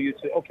want to kill you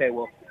too. Okay,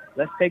 well,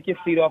 let's take your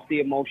feet off the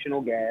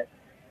emotional gas.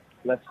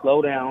 Let's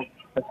slow down.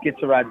 Let's get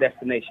to our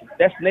destination.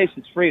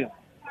 Destination's freedom.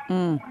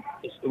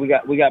 We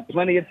got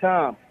plenty of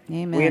time.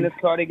 Amen. We're in this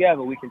car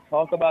together. We can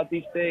talk about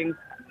these things.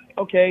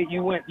 Okay,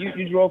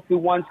 you drove through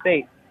one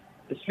state.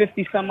 There's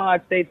 50 some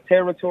odd states,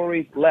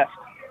 territories left.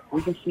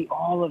 We can see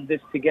all of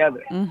this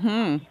together.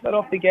 Let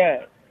off the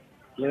gas.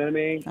 You know what I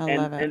mean? I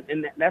love it.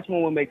 And that's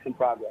when we'll make some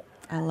progress.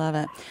 I love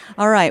it.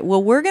 All right.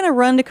 Well, we're going to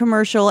run to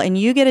commercial, and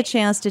you get a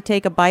chance to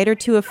take a bite or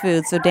two of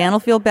food. So Dan will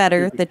feel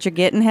better that you're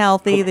getting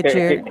healthy, that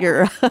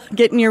you're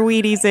getting your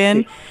Wheaties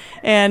in.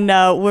 And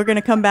we're going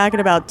to come back in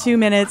about 2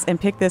 minutes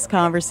and pick this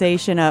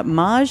conversation up.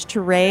 Maj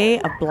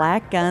Toure of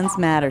Black Guns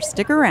Matter.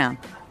 Stick around.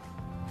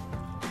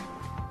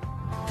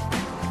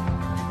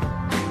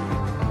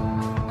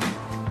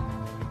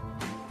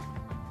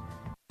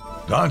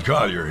 Don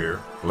Collier here,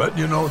 letting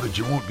you know that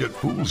you won't get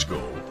fool's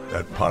gold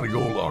at Pot of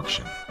Gold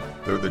Auction.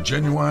 They're the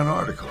genuine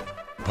article.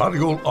 Pot of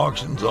Gold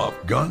auctions off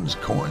guns,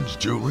 coins,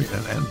 jewelry,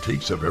 and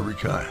antiques of every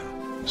kind.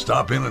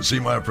 Stop in and see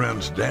my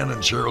friends Dan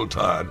and Cheryl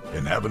Todd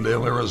in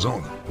Avondale,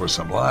 Arizona for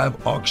some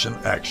live auction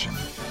action.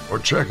 Or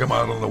check them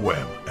out on the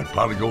web at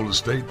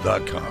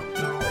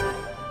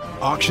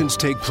potofgoldestate.com. Auctions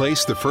take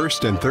place the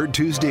first and third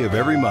Tuesday of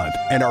every month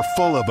and are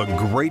full of a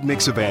great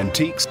mix of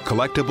antiques,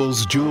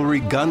 collectibles,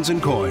 jewelry, guns,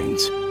 and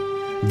coins.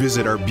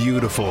 Visit our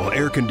beautiful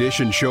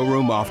air-conditioned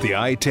showroom off the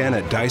I-10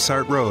 at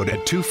Dysart Road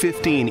at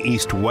 215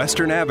 East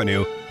Western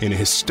Avenue in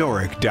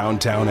historic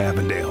downtown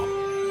Avondale.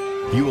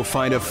 You will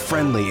find a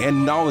friendly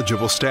and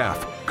knowledgeable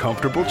staff,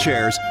 comfortable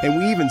chairs, and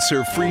we even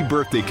serve free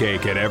birthday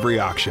cake at every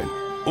auction.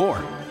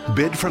 Or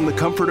bid from the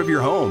comfort of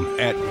your home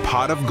at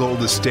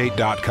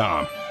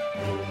potofgoldestate.com.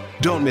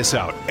 Don't miss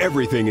out.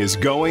 Everything is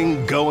gone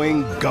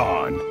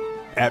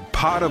at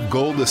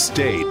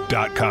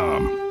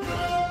potofgoldestate.com.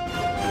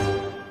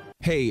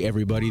 Hey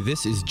everybody,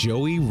 this is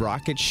Joey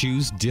Rocket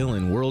Shoes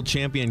Dillon, world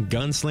champion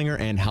gunslinger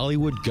and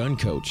Hollywood gun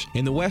coach.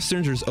 In the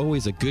Westerns, there's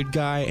always a good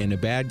guy and a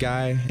bad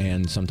guy,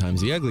 and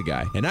sometimes the ugly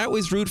guy. And I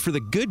always root for the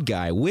good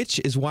guy, which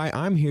is why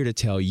I'm here to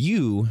tell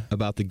you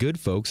about the good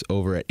folks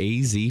over at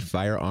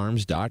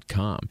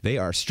azfirearms.com. They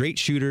are straight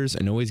shooters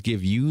and always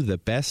give you the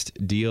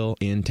best deal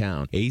in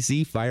town.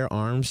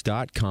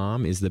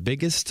 azfirearms.com is the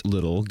biggest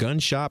little gun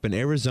shop in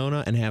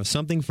Arizona and have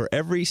something for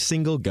every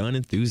single gun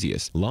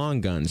enthusiast. Long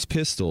guns,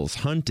 pistols,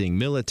 hunting,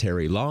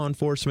 military, law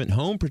enforcement,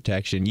 home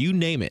protection, you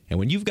name it. And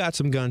when you've got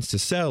some guns to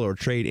sell or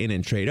trade in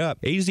and trade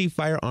up,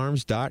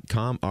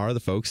 azfirearms.com are the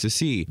folks to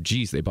see.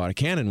 Geez, they bought a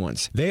cannon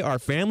once. They are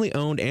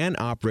family-owned and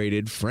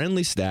operated,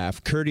 friendly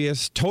staff,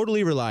 courteous,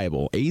 totally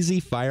reliable.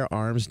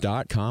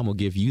 azfirearms.com will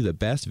give you the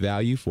best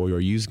value for your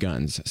used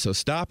guns. So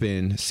stop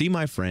in, see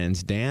my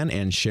friends Dan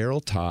and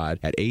Cheryl Todd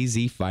at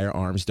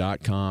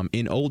azfirearms.com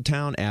in Old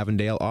Town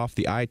Avondale off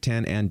the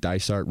I-10 and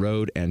Dysart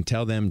Road, and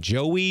tell them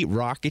Joey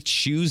Rocket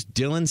Shoes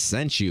Dillon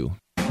sent you.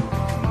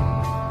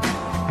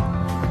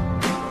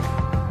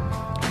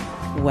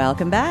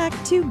 Welcome back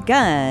to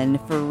Gun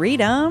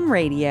Freedom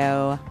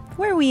Radio,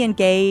 where we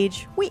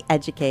engage, we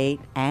educate,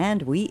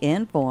 and we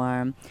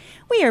inform.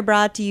 We are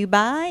brought to you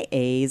by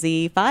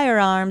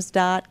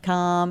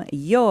azfirearms.com,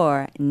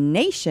 your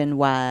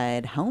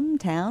nationwide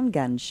hometown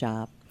gun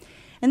shop.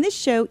 And this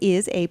show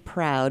is a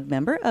proud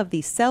member of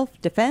the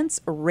Self-Defense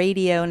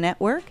Radio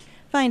Network.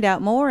 Find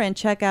out more and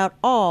check out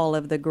all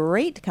of the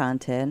great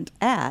content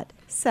at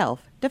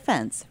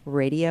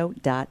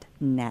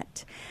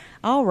selfdefenseradio.net.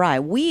 All right,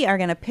 we are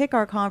going to pick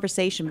our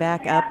conversation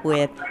back up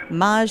with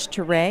Maj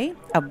Toure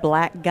of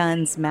Black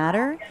Guns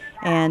Matter.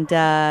 And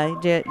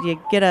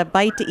you get a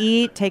bite to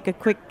eat, take a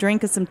quick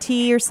drink of some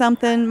tea or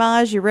something.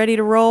 Maj, you ready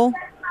to roll?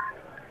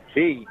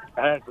 Tea.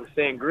 I had some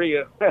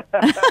sangria.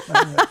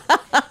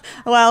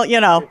 Well,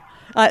 you know,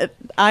 I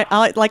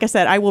like I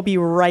said, I will be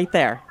right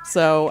there.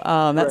 So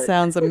that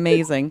sounds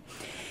amazing.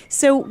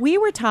 So we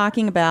were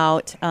talking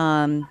about,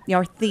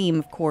 our theme,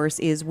 of course,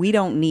 is we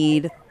don't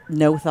need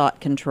no thought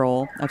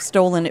control. I've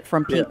stolen it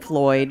from Pink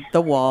Floyd,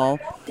 The Wall.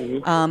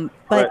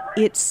 But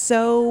it's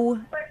so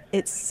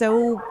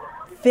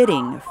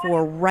fitting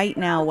for right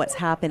now what's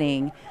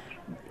happening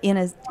in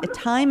a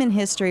time in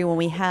history when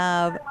we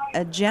have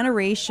a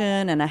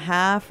generation and a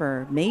half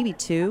or maybe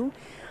two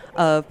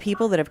of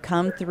people that have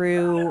come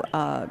through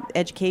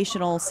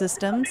educational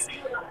systems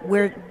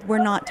where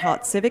we're not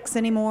taught civics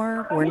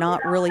anymore. We're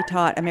not really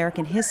taught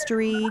American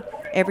history.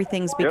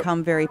 Everything's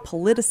become very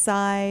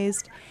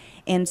politicized.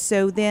 And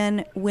so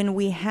then when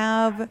we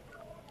have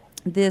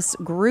this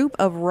group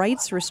of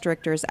rights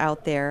restrictors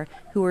out there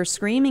who are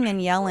screaming and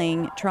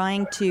yelling,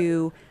 trying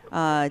to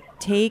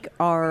take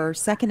our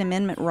Second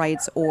Amendment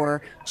rights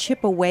or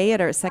chip away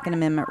at our Second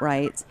Amendment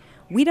rights,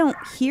 we don't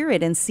hear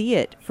it and see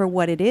it for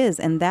what it is.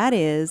 And that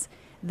is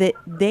that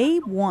they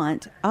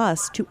want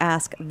us to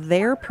ask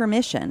their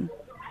permission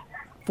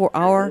for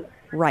our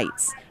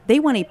rights. They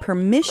want a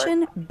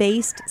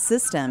permission-based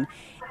system.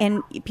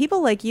 And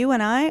people like you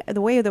and I,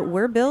 the way that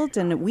we're built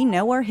and we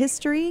know our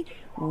history,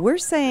 we're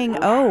saying,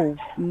 oh,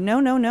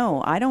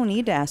 no, I don't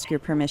need to ask your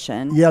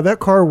permission. Yeah, that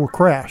car will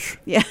crash.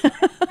 Yeah.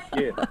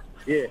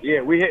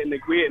 Yeah. We're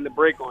hitting the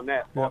brake on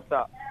that. Full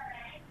stop.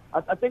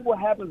 I think what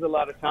happens a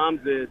lot of times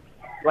is,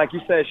 like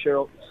you said,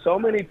 Cheryl, so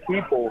many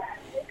people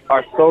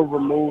are so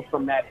removed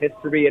from that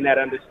history and that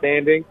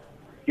understanding,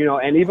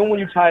 and even when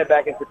you tie it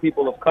back into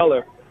people of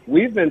color,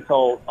 we've been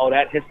told, oh,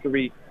 that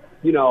history,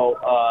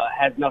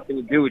 has nothing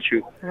to do with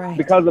you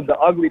because of the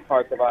ugly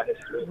parts of our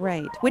history.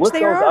 Right, which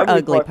there are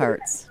ugly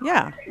parts.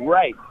 Yeah.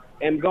 Right,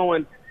 and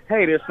going,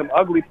 hey, there's some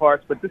ugly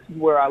parts, but this is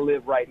where I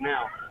live right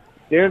now.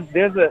 there's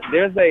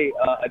a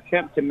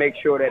attempt to make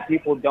sure that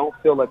people don't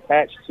feel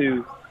attached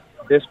to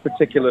this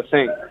particular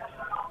thing,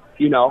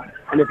 you know.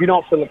 And if you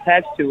don't feel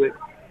attached to it,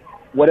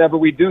 whatever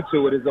we do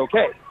to it is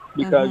okay,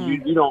 because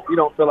you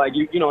don't feel like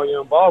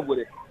you're involved with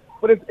it.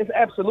 But it's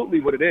absolutely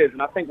what it is.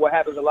 And I think what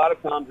happens a lot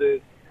of times is,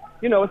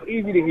 you know, it's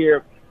easy to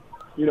hear,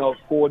 you know,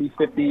 40,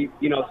 50,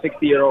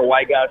 60-year-old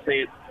white guys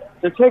saying,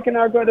 they're trying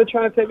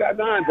to take our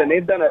guns, and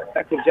they've done an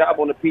effective job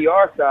on the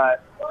PR side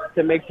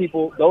to make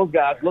those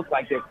guys look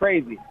like they're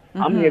crazy.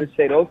 I'm here to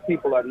say those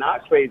people are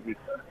not crazy.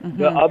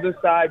 The other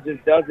side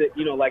just does it,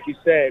 you know, like you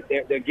said,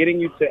 they're getting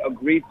you to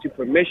agree to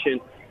permission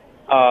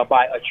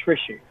by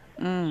attrition.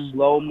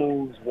 Slow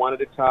moves, one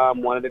at a time.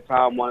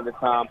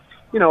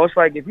 You know, it's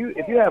like if you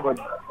have a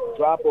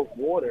drop of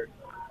water,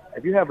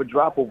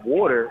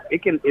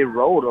 it can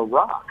erode a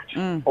rock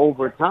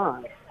over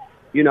time.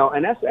 You know,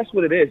 and that's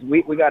what it is.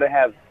 We got to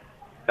have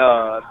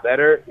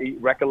better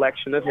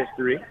recollection of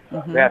history.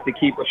 We have to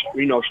keep,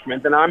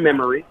 strengthen our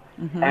memory,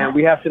 and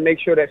we have to make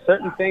sure that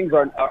certain things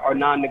are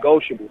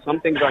non-negotiable. Some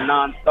things are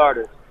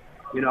non-starters,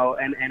 you know.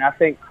 And I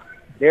think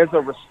there's a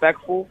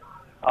respectful,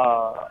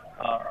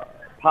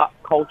 pop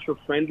culture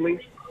friendly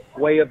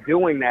way of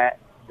doing that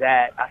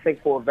I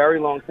think for a very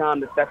long time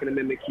the Second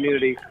Amendment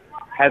community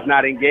has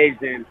not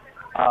engaged in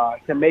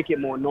to make it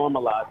more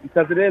normalized,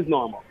 because it is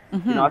normal.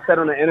 You know, I said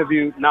on an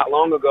interview not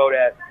long ago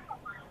that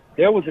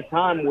there was a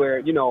time where,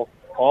 you know,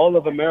 all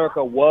of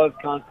America was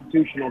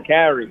constitutional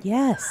carry.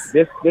 Yes.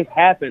 This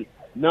happened.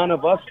 None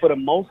of us, for the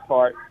most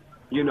part,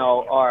 you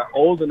know, are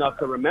old enough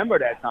to remember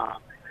that time.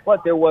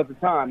 But there was a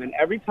time. And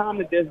every time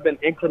that there's been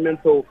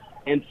incremental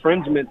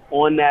infringement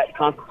on that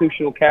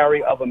constitutional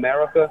carry of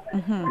America,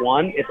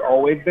 one, it's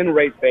always been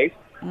race-based.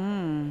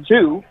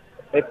 Two,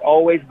 it's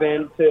always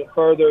been to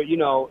further, you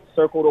know,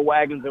 circle the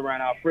wagons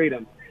around our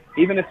freedom.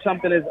 Even if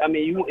something is, I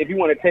mean, if you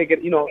want to take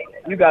it, you know,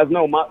 you guys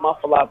know my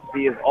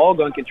philosophy is all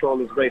gun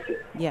control is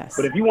racist. Yes.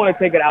 But if you want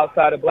to take it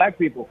outside of black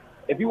people,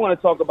 if you want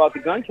to talk about the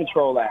Gun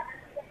Control Act,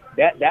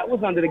 that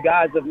was under the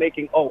guise of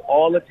making,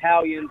 all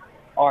Italians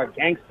are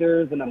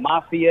gangsters and the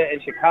mafia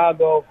in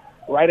Chicago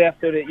right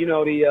after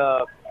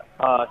the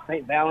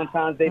St.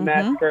 Valentine's Day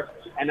massacre,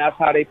 and that's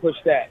how they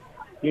pushed that.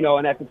 You know,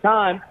 and at the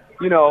time,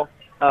 you know,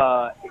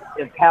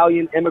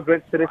 Italian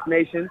immigrants to this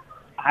nation,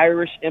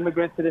 Irish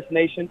immigrants to this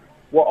nation,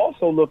 were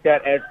also looked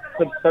at as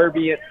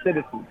subservient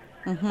citizens,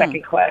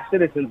 second-class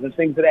citizens, and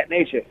things of that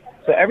nature.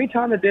 So every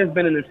time that there's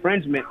been an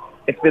infringement,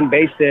 it's been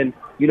based in,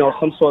 you know,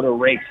 some sort of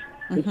race,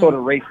 some sort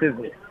of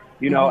racism,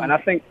 you know. And I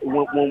think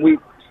when we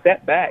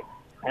step back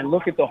and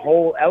look at the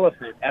whole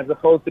elephant, as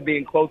opposed to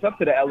being close up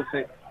to the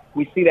elephant,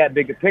 we see that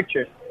bigger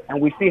picture, and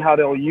we see how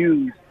they'll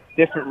use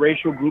different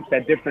racial groups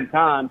at different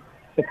times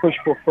to push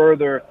for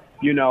further,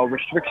 you know,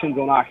 restrictions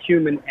on our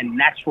human and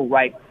natural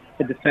right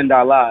to defend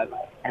our lives.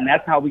 And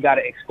that's how we got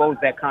to expose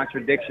that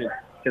contradiction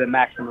to the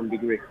maximum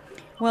degree.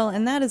 Well,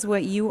 and that is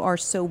what you are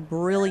so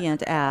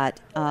brilliant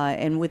at,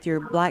 and with your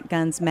Black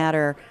Guns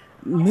Matter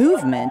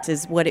movement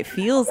is what it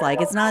feels like.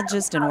 It's not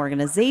just an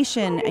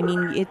organization. I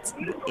mean,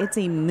 it's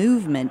a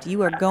movement.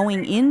 You are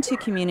going into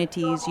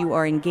communities. You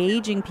are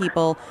engaging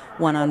people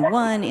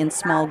one-on-one in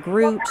small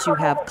groups. You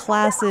have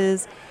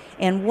classes.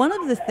 And one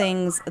of the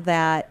things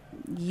that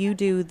you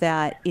do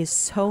that is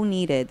so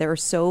needed,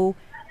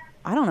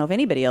 I don't know if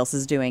anybody else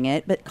is doing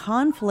it, but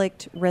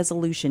conflict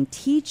resolution,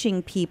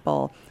 teaching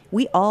people.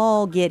 We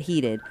all get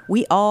heated.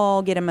 We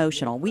all get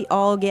emotional. We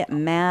all get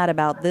mad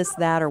about this,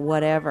 that, or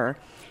whatever.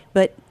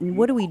 But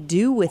what do we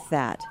do with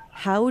that?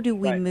 How do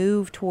we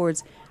move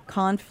towards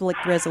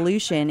conflict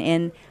resolution?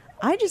 And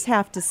I just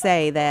have to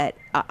say that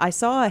I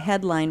saw a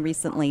headline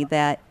recently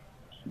that,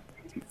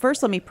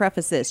 first let me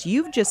preface this.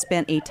 You've just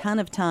spent a ton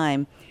of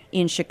time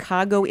in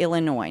Chicago,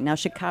 Illinois. Now,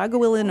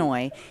 Chicago,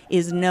 Illinois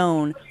is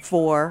known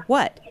for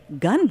what?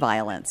 Gun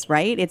violence,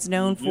 right? It's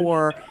known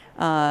for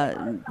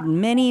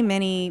many,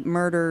 many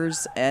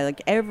murders,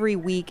 like every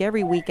week,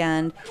 every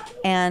weekend.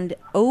 And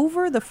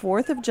over the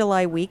 4th of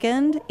July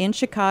weekend in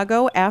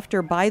Chicago,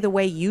 after, by the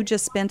way, you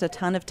just spent a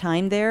ton of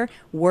time there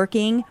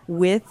working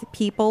with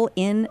people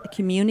in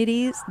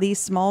communities, these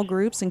small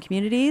groups and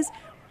communities,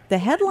 the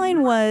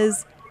headline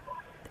was,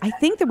 I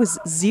think there was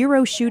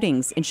 0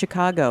 shootings in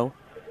Chicago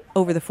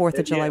over the 4th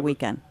of July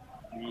weekend.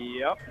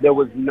 Yep. There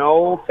was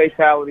no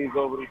fatalities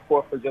over the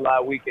 4th of July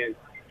weekend,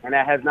 and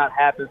that has not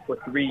happened for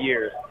 3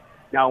 years.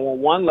 Now, on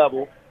one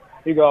level,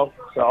 you go,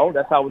 so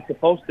that's how it's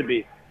supposed to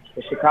be.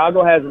 But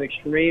Chicago has an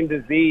extreme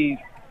disease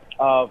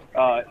of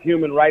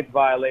human rights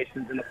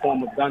violations in the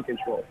form of gun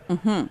control.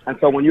 And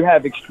so when you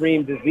have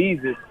extreme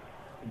diseases,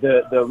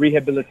 the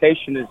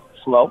rehabilitation is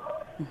slow,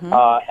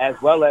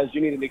 as well as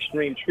you need an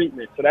extreme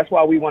treatment. So that's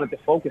why we wanted to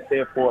focus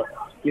there for,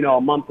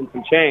 a month and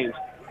some change.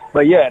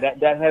 But yeah,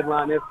 that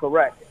headline is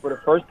correct. For the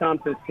first time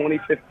since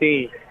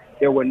 2015,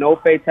 there were no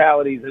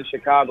fatalities in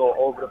Chicago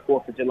over the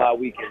 4th of July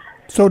weekend.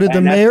 So did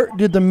the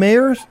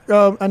mayor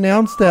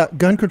announce that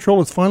gun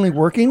control is finally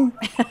working?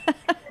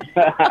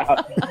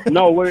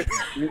 No, let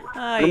me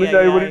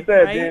tell you what he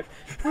said,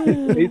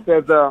 Dan. He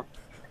says,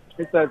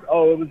 it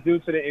was due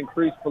to the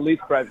increased police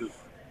presence.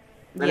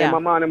 And in my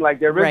mind, I'm like,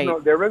 there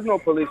is no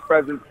police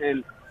presence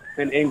in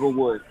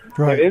Inglewood.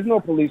 Right. There is no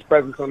police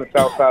presence on the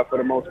south side for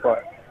the most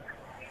part.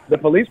 The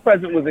police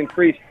presence was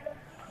increased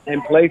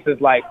in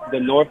places like the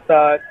north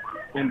side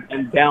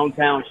and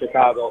downtown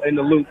Chicago, in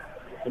the Loop,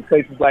 and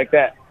places like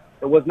that.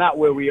 It was not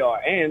where we are.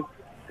 And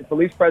the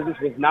police presence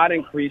was not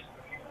increased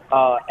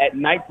at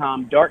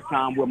nighttime, dark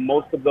time, where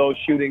most of those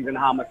shootings and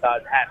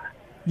homicides happen.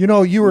 You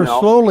know, you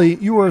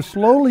were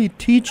slowly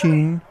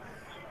teaching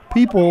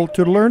people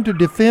to learn to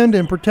defend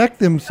and protect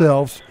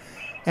themselves,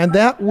 and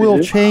that will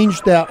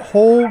change that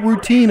whole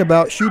routine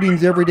about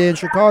shootings every day in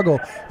Chicago.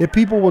 If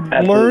people would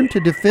learn to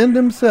defend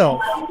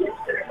themselves,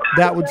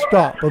 that would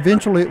stop.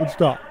 Eventually, it would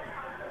stop.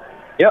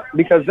 Yep,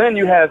 because then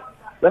you have,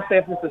 let's say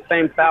if it's the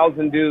same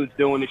 1,000 dudes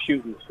doing the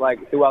shootings,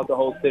 like throughout the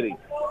whole city.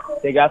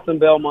 They got some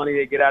bail money,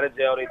 they get out of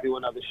jail, they do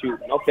another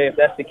shooting. Okay, if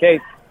that's the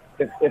case,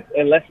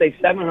 and let's say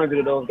 700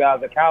 of those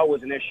guys are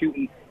cowards and they're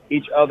shooting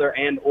each other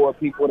and or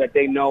people that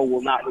they know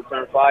will not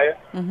return fire,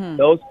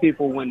 those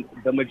people, when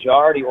the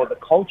majority or the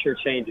culture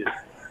changes,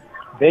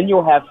 then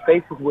you'll have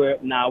spaces where,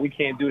 we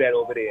can't do that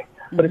over there.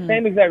 For the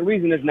same exact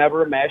reason, there's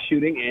never a mass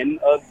shooting in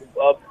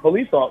a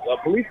police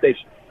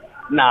station.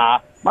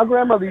 My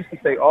grandmother used to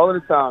say all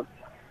of the time,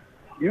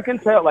 you can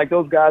tell, like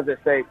those guys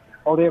that say,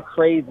 oh, they're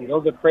crazy.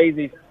 Those are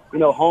crazy,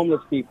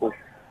 homeless people.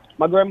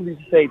 My grandmother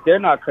used to say, they're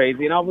not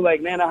crazy. And I'll be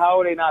like, Nana, how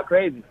are they not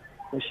crazy?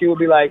 And she would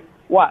be like,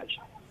 watch.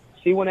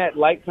 See, when that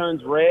light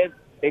turns red,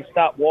 they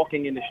stop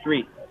walking in the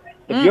street.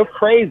 If you're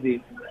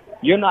crazy,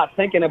 you're not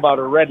thinking about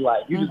a red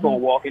light. You're just going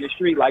to walk in the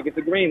street like it's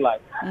a green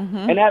light.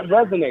 And that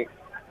resonates.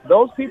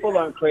 Those people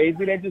aren't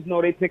crazy. They just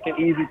know they pick an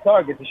easy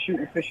target to shoot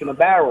and fish in a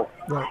barrel.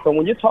 Right. So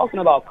when you're talking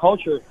about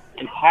culture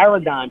and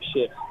paradigm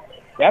shifts,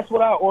 that's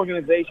what our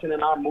organization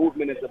and our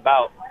movement is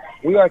about.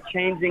 We are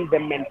changing the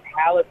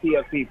mentality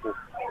of people.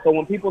 So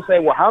when people say,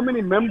 well, how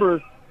many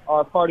members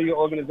are part of your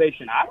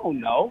organization? I don't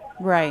know.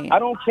 Right. I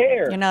don't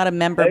care. You're not a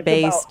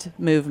member-based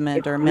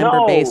movement or a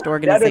member-based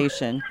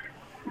organization.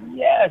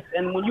 Yes,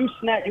 and when you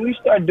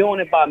start doing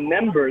it by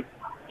members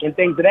and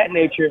things of that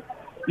nature,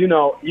 you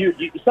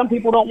some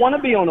people don't want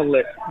to be on a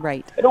list.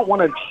 Right. They don't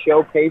want to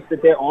showcase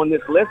that they're on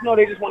this list. No,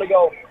 they just want to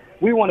go,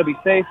 we want to be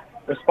safe,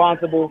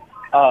 responsible,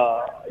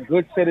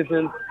 good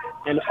citizens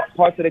in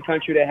parts of the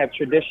country that have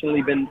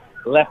traditionally been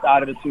left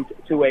out of the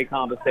two-way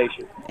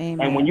conversation. Amen.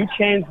 And when you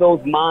change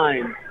those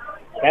minds,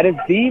 that is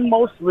the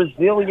most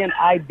resilient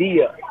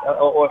idea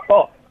or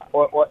thought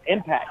or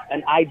impact,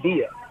 an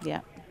idea. Yeah.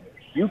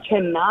 You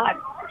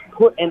cannot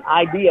put an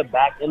idea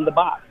back in the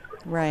box.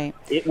 Right.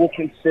 It will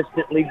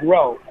consistently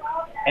grow.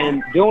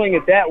 And doing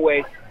it that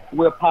way,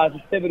 we're a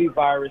positivity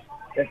virus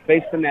that's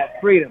based on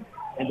that freedom.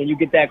 And then you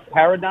get that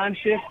paradigm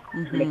shift,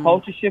 the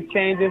culture shift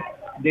changes,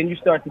 then you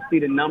start to see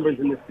the numbers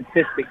and the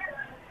statistics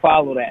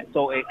follow that.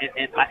 So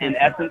in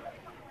essence,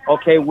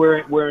 okay,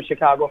 we're in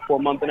Chicago for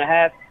a month and a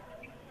half.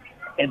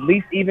 At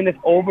least even if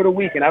over the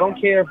weekend, I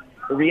don't care.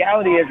 The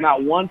reality is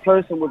not one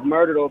person was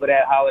murdered over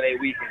that holiday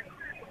weekend.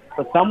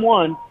 For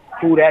someone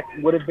who that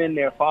would have been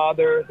their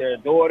father, their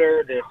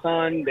daughter, their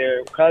son,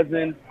 their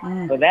cousin,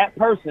 for that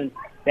person,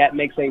 that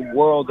makes a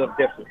world of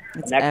difference.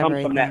 And that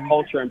comes from that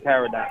culture and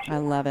paradigm. I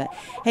love it.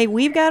 Hey,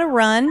 we've got to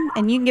run,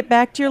 and you can get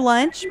back to your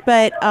lunch.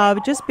 But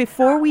just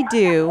before we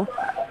do,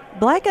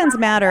 Black Guns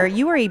Matter,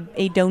 you are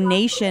a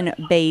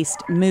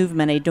donation-based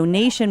movement, a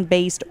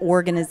donation-based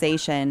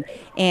organization.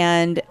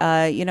 And,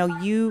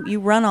 you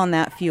run on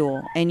that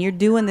fuel, and you're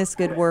doing this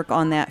good work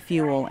on that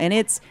fuel. And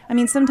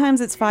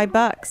sometimes it's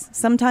 $5.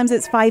 Sometimes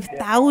it's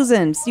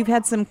 5,000. So you've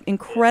had some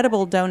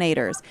incredible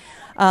donators.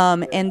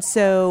 And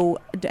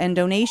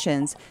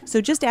donations.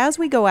 So just as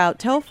we go out,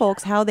 tell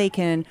folks how they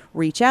can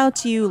reach out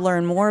to you,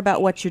 learn more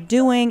about what you're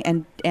doing,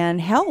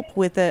 and help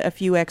with a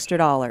few extra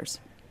dollars.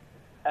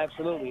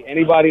 Absolutely.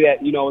 Anybody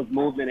that, is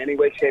moved in any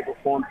way, shape, or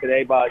form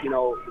today by,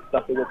 the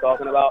stuff that we're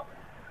talking about,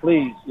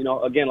 please,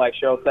 again, like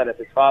Cheryl said, if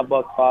it's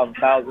 $5,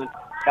 5,000,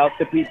 shouts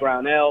to Pete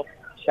Brownell,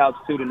 shouts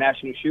to the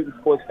National Shooting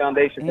Sports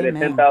Foundation for their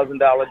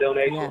 $10,000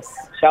 donation. Yes.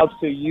 Shouts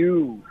to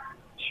you,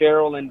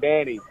 Cheryl and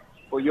Danny,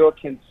 for your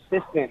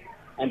consistent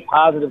and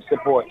positive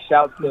support.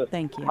 Shouts to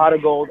Pot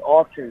of Gold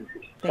Auctions.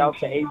 Shouts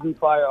to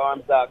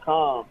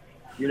azfirearms.com.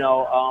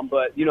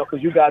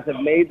 Because you guys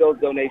have made those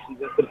donations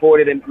and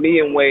supported me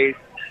in ways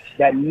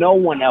that no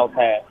one else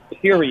has,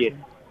 period.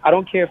 I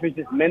don't care if it's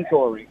just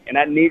mentoring, and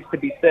that needs to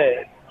be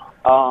said.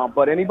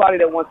 But anybody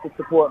that wants to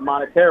support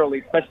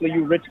monetarily, especially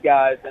you rich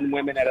guys and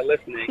women that are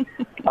listening,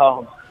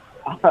 our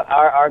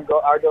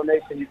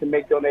donation, you can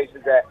make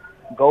donations at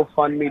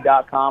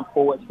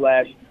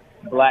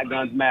GoFundMe.com/Black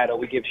Guns Matter.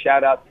 We give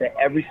shout-outs to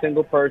every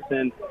single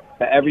person,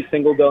 to every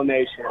single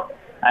donation,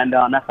 and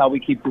that's how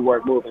we keep the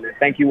work moving. And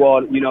thank you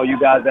all, you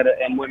guys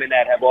and women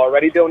that have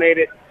already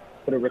donated,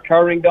 for the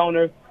recurring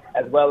donors,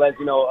 as well as,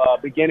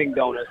 beginning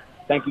donors.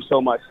 Thank you so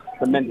much,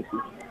 tremendously.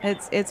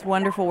 It's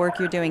wonderful work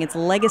you're doing. It's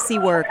legacy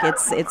work.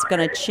 It's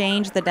going to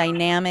change the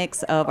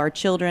dynamics of our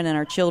children and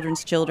our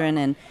children's children,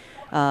 and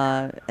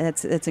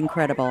it's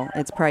incredible.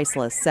 It's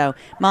priceless. So,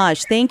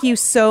 Maj, thank you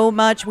so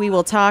much. We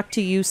will talk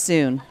to you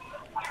soon.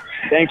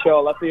 Thanks,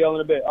 y'all. I'll see y'all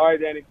in a bit. All right,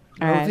 Danny.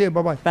 All right. See you.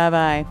 Bye-bye.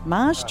 Bye-bye.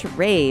 Maj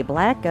Toure,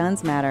 Black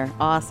Guns Matter.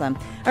 Awesome.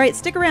 All right,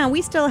 stick around.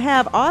 We still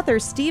have author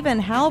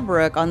Stephen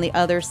Halbrook on the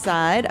other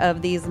side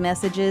of these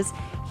messages.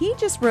 He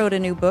just wrote a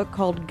new book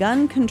called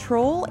Gun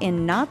Control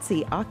in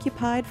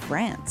Nazi-Occupied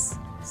France.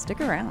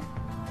 Stick around.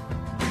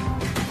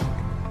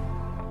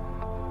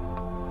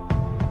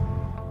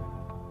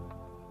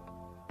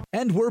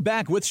 And we're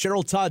back with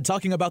Cheryl Todd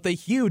talking about the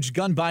huge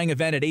gun buying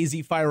event at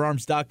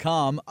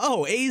azfirearms.com.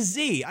 Oh, AZ,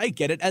 I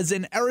get it, as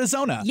in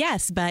Arizona.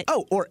 Yes, but...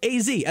 Oh, or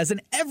AZ, as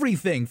in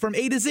everything from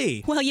A to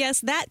Z. Well,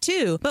 yes, that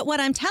too. But what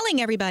I'm telling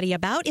everybody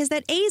about is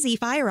that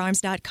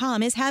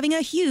azfirearms.com is having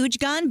a huge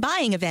gun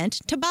buying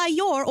event to buy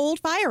your old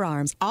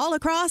firearms all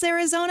across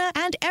Arizona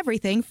and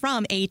everything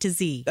from A to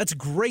Z. That's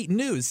great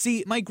news.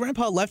 See, my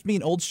grandpa left me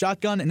an old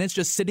shotgun and it's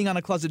just sitting on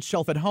a closet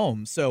shelf at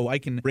home, so I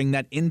can bring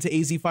that into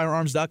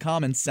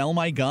azfirearms.com and sell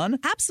my gun?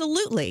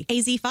 Absolutely.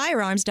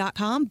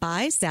 azfirearms.com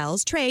buys,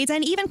 sells, trades,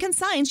 and even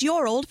consigns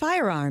your old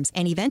firearms.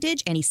 Any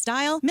vintage, any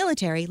style,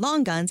 military,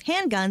 long guns,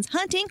 handguns,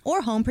 hunting,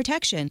 or home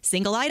protection.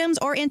 Single items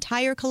or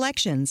entire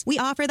collections. We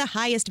offer the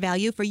highest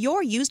value for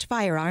your used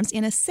firearms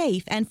in a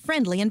safe and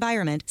friendly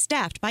environment,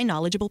 staffed by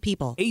knowledgeable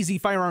people.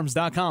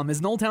 azfirearms.com is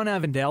in Old Town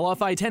Avondale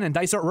off I-10 and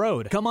Dysart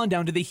Road. Come on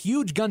down to the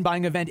huge gun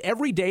buying event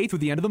every day through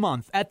the end of the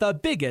month at the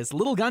biggest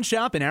little gun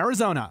shop in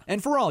Arizona.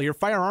 And for all your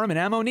firearm and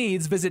ammo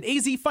needs, visit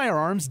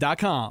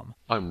azfirearms.com.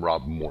 I'm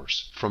Rob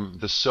Morse from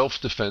the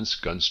Self-Defense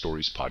Gun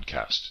Stories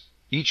podcast.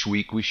 Each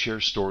week we share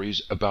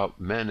stories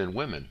about men and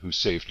women who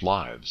saved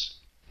lives.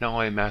 Now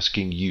I am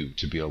asking you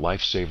to be a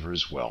lifesaver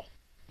as well.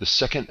 The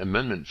Second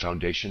Amendment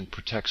Foundation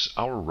protects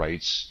our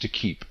rights to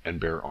keep and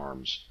bear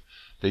arms.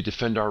 They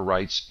defend our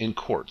rights in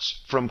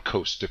courts from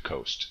coast to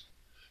coast.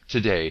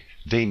 Today,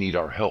 they need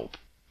our help.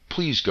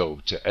 Please go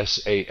to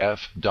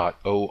saf.org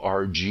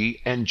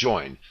and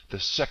join the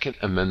Second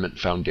Amendment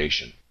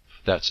Foundation.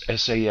 That's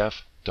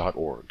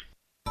saf.org.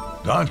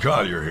 Don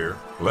Collier here,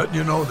 letting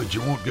you know that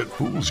you won't get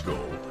fool's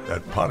gold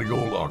at Pot of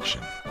Gold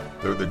Auction.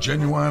 They're the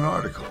genuine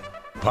article.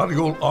 Pot of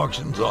Gold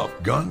auctions off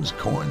guns,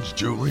 coins,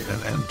 jewelry,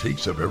 and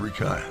antiques of every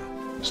kind.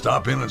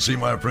 Stop in and see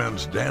my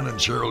friends Dan and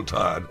Cheryl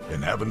Todd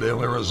in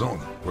Avondale,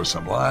 Arizona for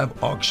some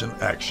live auction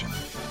action.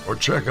 Or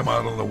check them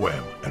out on the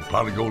web at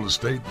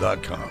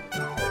potofgoldestate.com.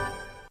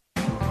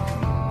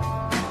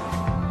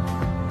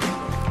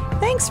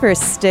 Thanks for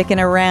sticking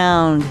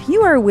around.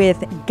 You are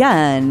with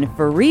Gun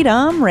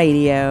Freedom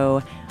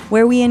Radio,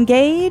 where we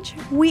engage,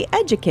 we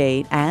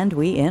educate, and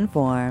we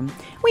inform.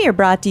 We are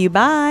brought to you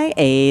by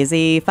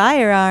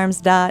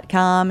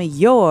azfirearms.com,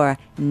 your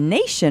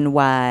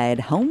nationwide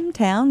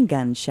hometown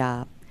gun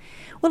shop.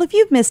 Well, if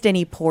you've missed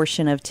any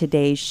portion of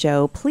today's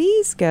show,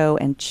 please go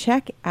and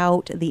check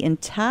out the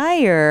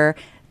entire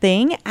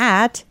thing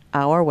at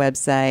our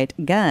website,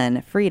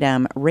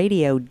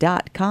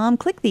 gunfreedomradio.com.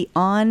 Click the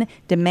On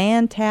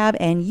Demand tab,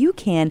 and you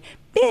can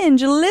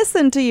binge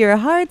listen to your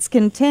heart's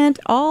content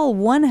all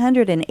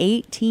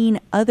 118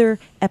 other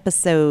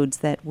episodes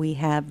that we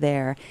have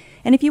there.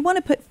 And if you want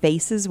to put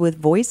faces with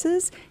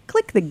voices,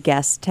 click the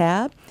Guest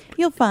tab.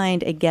 You'll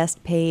find a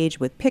guest page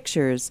with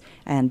pictures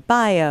and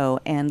bio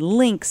and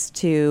links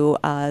to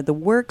the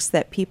works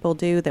that people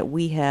do that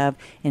we have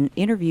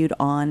interviewed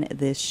on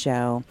this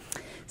show.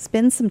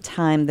 Spend some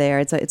time there.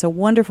 It's a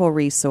wonderful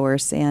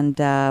resource, and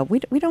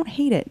we don't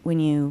hate it when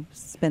you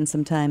spend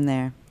some time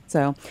there.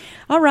 So,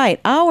 all right,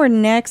 our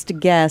next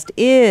guest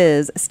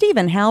is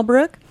Stephen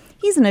Halbrook.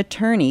 He's an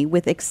attorney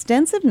with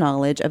extensive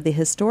knowledge of the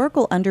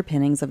historical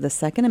underpinnings of the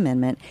Second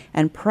Amendment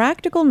and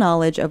practical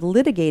knowledge of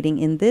litigating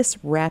in this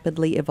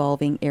rapidly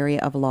evolving area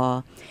of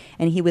law.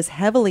 And he was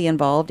heavily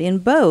involved in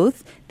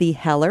both the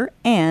Heller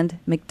and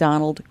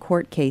McDonald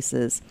court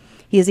cases.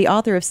 He is the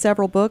author of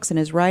several books, and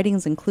his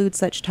writings include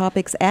such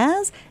topics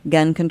as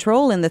Gun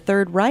Control in the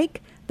Third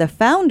Reich, The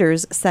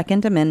Founders'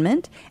 Second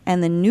Amendment,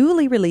 and the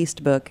newly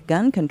released book,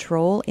 Gun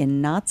Control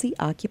in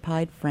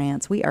Nazi-Occupied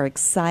France. We are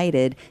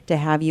excited to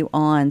have you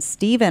on.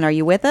 Stephen, are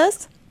you with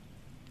us?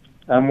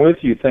 I'm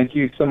with you. Thank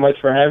you so much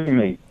for having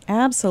me.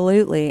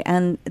 Absolutely.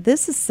 And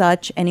this is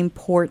such an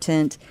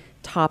important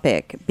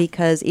topic,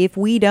 because if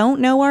we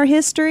don't know our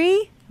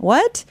history,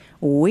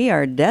 we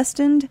are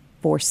destined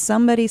for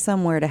somebody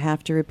somewhere to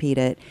have to repeat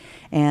it.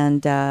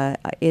 And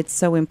it's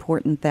so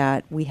important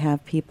that we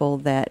have people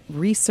that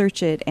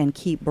research it and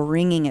keep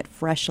bringing it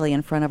freshly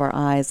in front of our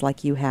eyes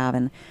like you have.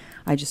 And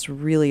I just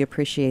really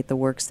appreciate the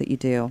works that you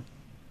do.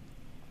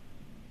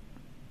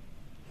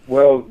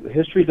 Well,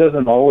 history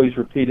doesn't always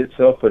repeat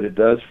itself, but it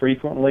does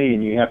frequently,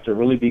 and you have to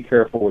really be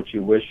careful what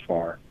you wish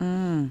for.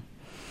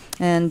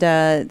 And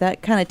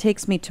that kind of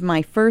takes me to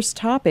my first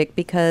topic,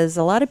 because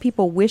a lot of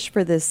people wish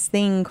for this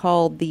thing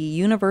called the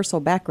universal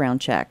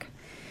background check.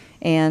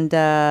 And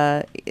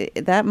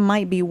that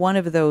might be one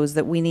of those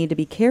that we need to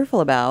be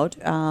careful about,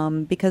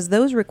 because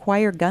those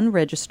require gun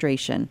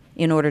registration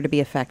in order to be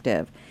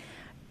effective.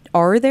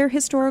 Are there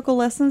historical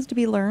lessons to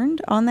be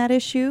learned on that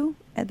issue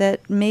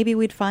that maybe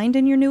we'd find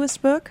in your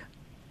newest book?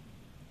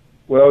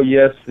 Well,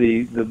 yes,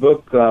 the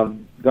book,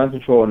 Gun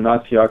Control in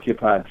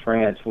Nazi-Occupied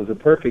France, was a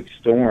perfect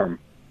storm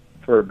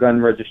for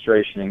gun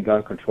registration and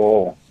gun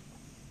control.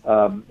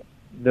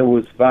 there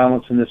was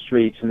violence in the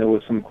streets and there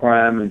was some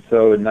crime, and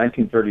so in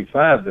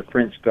 1935 the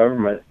French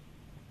government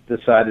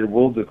decided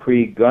we'll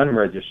decree gun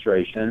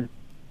registration,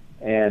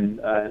 and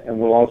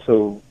we'll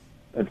also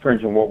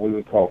infringe on what we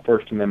would call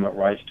First Amendment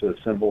rights to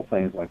assemble,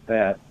 things like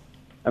that.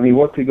 I mean,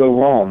 what could go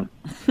wrong?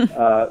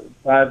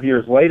 5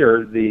 years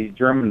later, the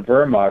German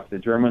Wehrmacht, the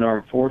German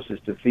armed forces,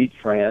 defeat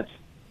France.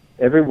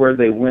 Everywhere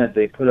they went,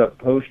 they put up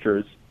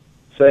posters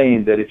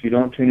saying that if you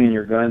don't turn in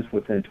your guns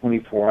within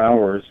 24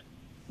 hours,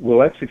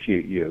 we'll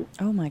execute you.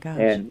 Oh, my gosh.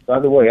 And by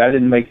the way, I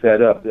didn't make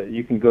that up.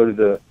 You can go to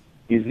the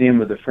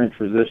Museum of the French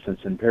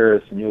Resistance in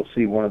Paris, and you'll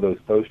see one of those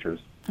posters.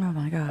 Oh,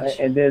 my gosh.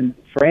 And then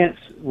France,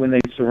 when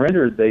they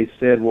surrendered, they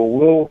said,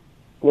 well,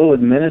 we'll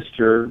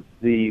administer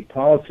the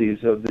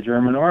policies of the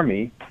German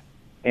army,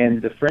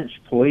 and the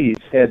French police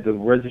had the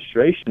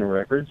registration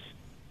records.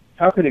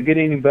 How could it get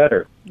any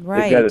better?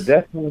 Right. They've got a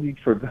death penalty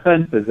for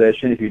gun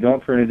possession if you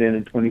don't turn it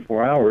in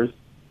 24 hours.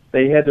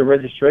 They had the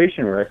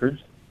registration records,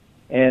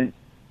 and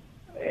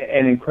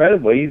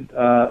incredibly,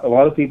 a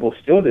lot of people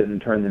still didn't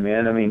turn them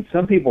in. I mean,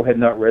 some people had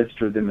not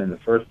registered them in the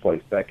first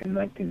place back in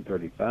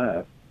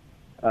 1935.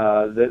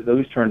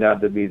 Those turned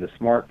out to be the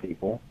smart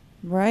people.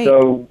 Right.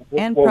 So,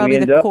 and probably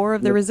the core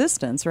of the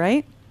resistance,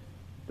 right?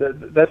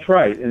 That's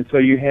right. And so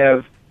you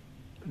have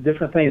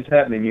different things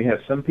happening. You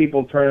have some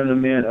people turning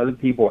them in, other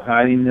people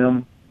hiding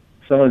them.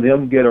 Some of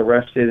them get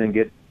arrested and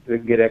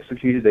get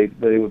executed.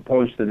 They would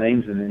publish the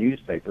names in the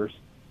newspapers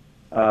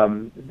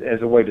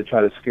as a way to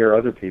try to scare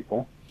other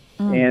people.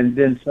 And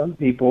then some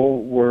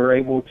people were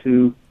able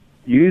to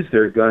use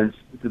their guns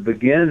to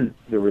begin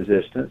the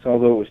resistance,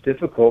 although it was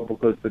difficult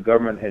because the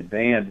government had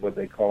banned what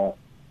they called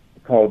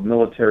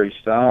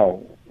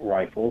military-style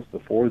rifles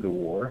before the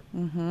war.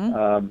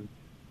 Mm-hmm.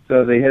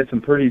 So they had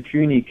some pretty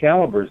puny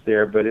calibers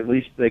there, but at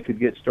least they could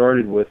get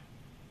started with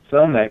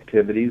some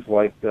activities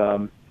like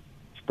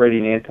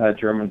spreading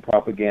anti-German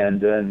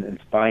propaganda and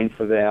spying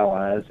for the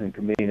Allies and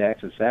committing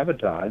acts of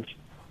sabotage.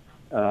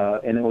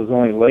 And it was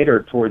only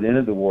later, toward the end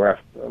of the war,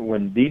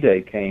 when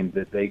D-Day came,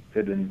 that they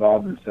could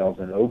involve themselves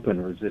in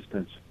open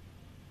resistance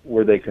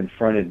where they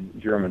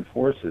confronted German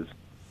forces.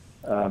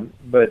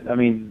 But, I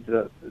mean,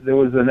 there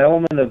was an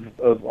element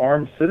of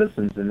armed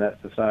citizens in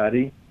that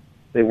society.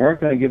 They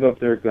weren't going to give up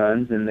their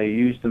guns, and they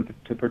used them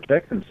to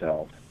protect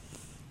themselves.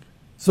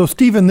 So,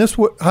 Stephen,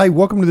 hi,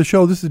 welcome to the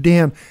show. This is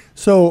Dan.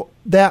 So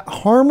that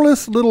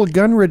harmless little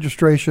gun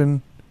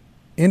registration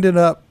ended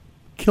up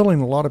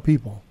killing a lot of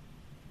people.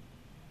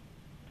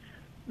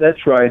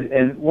 That's right.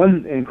 And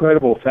one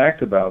incredible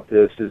fact about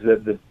this is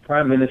that the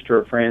Prime Minister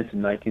of France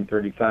in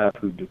 1935,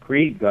 who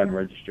decreed gun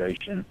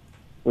registration,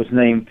 was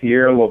named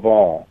Pierre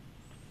Laval.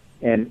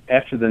 And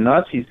after the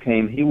Nazis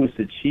came, he was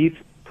the chief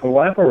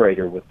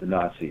collaborator with the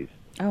Nazis.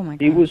 Oh, my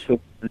gosh. He was the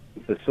one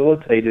who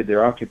facilitated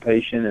their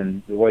occupation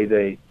and the way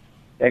they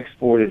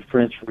exported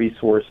French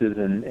resources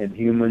and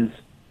humans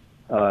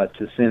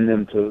to send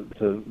them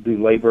to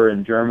do labor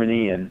in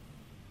Germany. And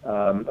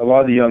a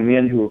lot of the young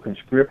men who were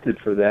conscripted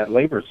for that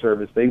labor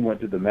service, they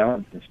went to the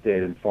mountains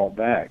instead and fought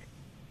back.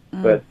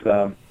 But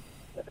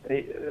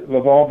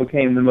Laval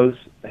became the most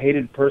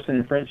hated person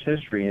in French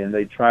history, and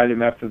they tried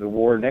him after the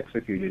war and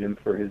executed him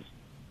for his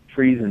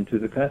treason to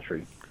the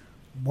country.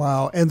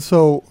 Wow. And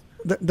so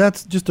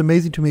that's just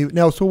amazing to me.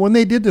 Now, so when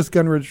they did this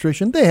gun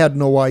registration, they had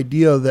no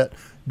idea that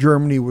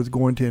Germany was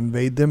going to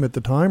invade them at the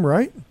time,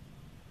 right?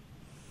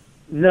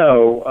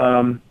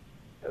 No.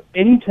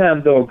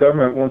 Anytime, though, a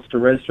government wants to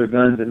register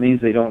guns, it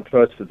means they don't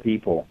trust the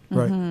people.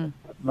 Right.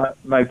 Mm-hmm.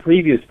 My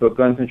previous book,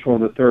 Gun Control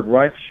and the Third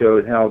Reich,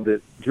 showed how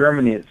that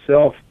Germany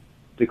itself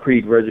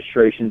decreed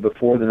registration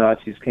before the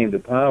Nazis came to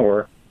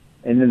power,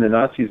 and then the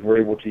Nazis were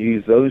able to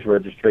use those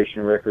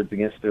registration records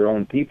against their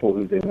own people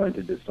who they wanted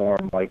to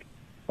disarm, like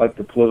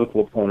the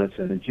political opponents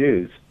and the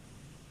Jews.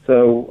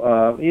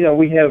 So,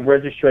 we have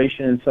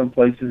registration in some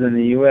places in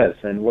the U.S.,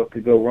 and what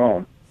could go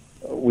wrong?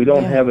 We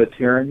don't have a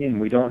tyranny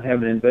and we don't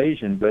have an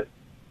invasion, but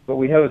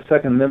we have a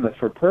Second Amendment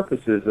for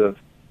purposes of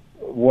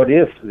what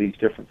if these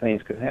different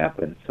things could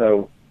happen.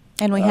 So,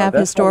 and we have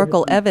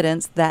historical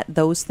evidence that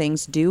those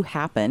things do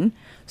happen.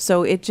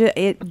 So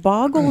it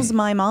boggles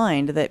my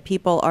mind that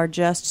people are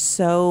just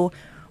so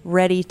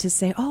ready to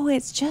say, oh,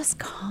 it's just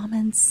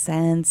common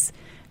sense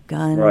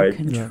gun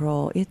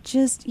control. Yeah. It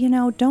just,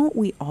 don't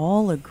we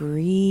all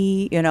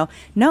agree?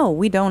 No,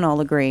 we don't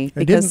all agree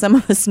because some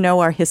of us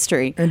know our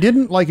history. And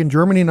didn't, like in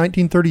Germany in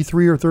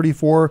 1933 or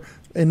 34,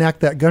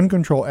 enact that Gun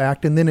Control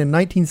Act, and then in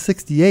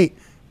 1968,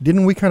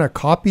 didn't we kind of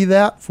copy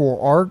that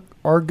for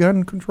our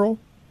gun control?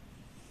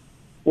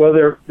 Well,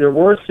 there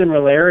were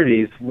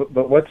similarities,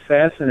 but what's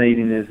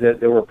fascinating is that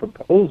there were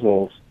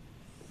proposals,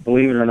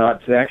 believe it or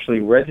not, to actually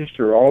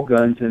register all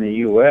guns in the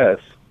U.S.,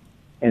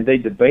 and they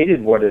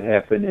debated what had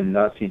happened in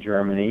Nazi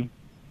Germany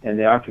and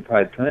the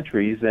occupied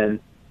countries,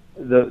 and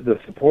the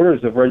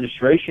supporters of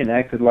registration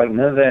acted like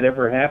none of that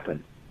ever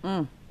happened.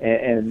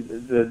 And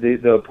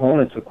the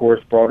opponents, of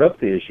course, brought up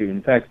the issue.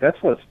 In fact,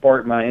 that's what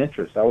sparked my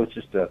interest. I was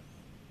just a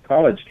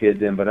college kid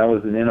then, but I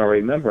was an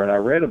NRA member, and I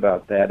read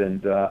about that,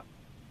 and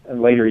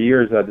in later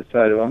years, I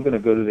decided I'm going to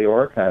go to the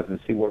archives and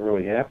see what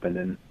really happened,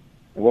 and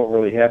what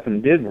really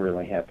happened did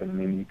really happen. I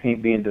mean, you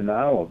can't be in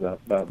denial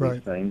about Right.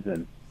 these things.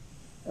 And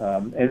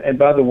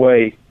by the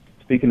way,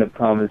 speaking of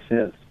common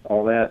sense,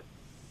 all that,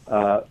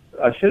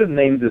 I should have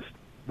named this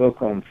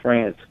book on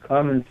France,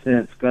 Common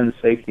Sense Gun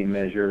Safety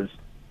Measures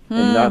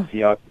in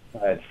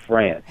Nazi-occupied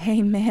France.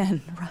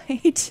 Amen,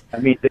 right? I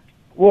mean,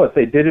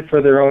 they did it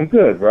for their own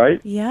good, right?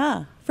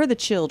 Yeah, for the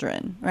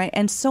children, right?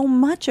 And so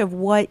much of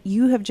what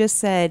you have just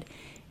said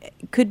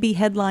could be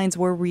headlines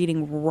we're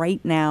reading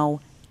right now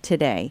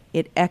today.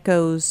 It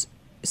echoes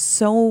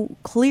so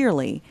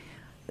clearly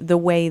the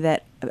way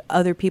that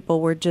other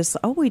people were just,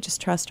 we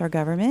just trust our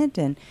government,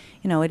 and,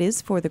 it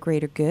is for the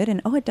greater good,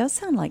 and, it does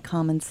sound like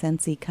common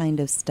sensey kind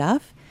of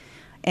stuff.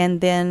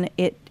 And then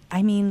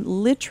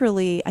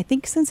literally, I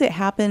think since it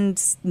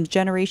happened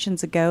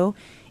generations ago,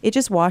 it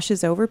just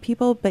washes over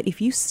people. But if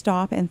you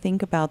stop and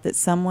think about that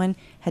someone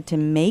had to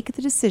make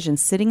the decision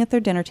sitting at their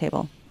dinner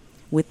table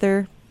with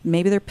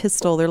maybe their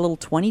pistol, their little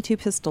 .22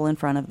 pistol in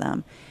front of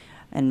them,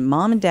 and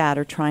mom and dad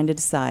are trying to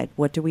decide,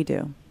 what do we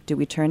do? Do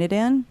we turn it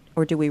in,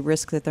 or do we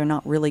risk that they're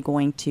not really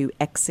going to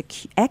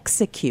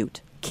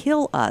execute,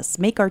 kill us,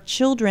 make our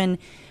children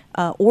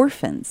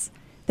orphans?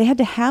 They had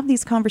to have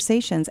these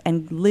conversations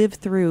and live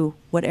through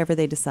whatever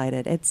they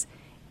decided.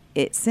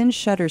 It sends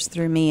shudders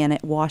through me, and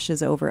it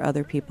washes over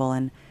other people,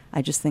 and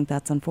I just think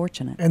that's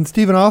unfortunate. And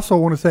Stephen, I also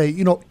want to say,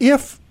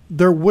 if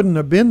there wouldn't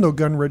have been no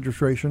gun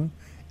registration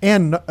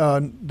and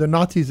the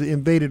Nazis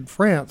invaded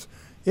France,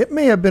 it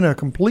may have been a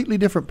completely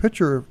different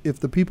picture if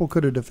the people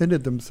could have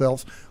defended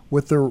themselves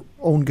with their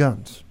own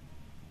guns.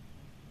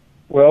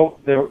 Well,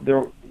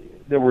 there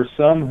were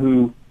some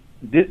who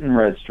didn't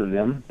register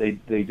them.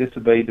 They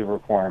disobeyed the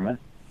requirement.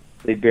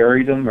 They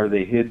buried them or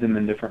they hid them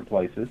in different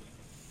places.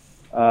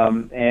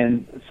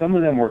 And some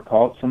of them were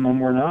caught, some of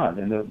them were not.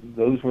 And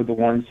those were the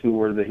ones who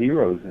were the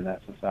heroes in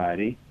that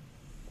society.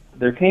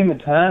 There came a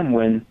time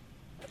when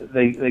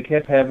they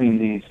kept having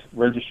these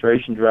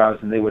registration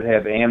drives, and they would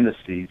have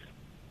amnesties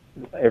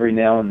every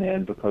now and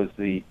then because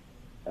the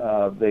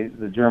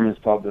Germans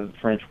thought that the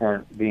French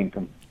weren't being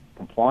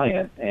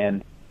compliant.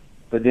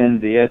 But then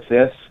the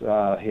SS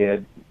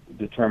head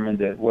determined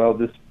that,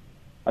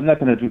 I'm not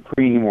going to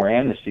decree any more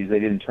amnesties. They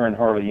didn't turn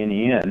hardly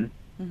any in.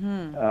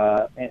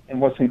 Mm-hmm.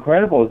 And what's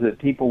incredible is that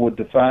people would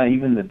defy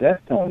even the death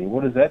penalty.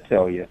 What does that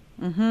tell you?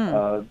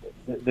 Mm-hmm.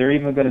 They're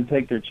even going to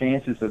take their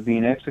chances of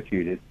being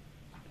executed.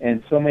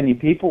 And so many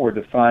people were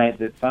defiant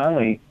that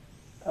finally,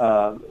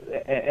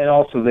 and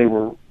also they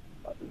were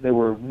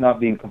not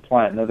being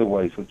compliant in other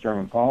ways with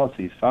German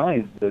policies.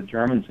 Finally, the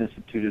Germans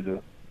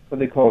instituted what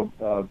they called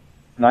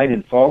night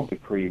and fog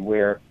decree,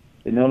 where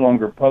they no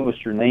longer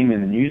published your name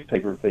in the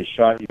newspaper if they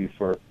shot you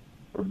for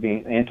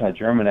being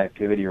anti-German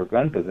activity or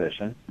gun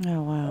possession.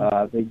 Oh,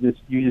 wow.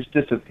 You just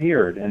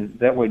disappeared, and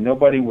that way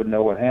nobody would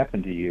know what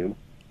happened to you.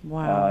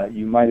 Wow.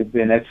 You might have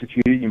been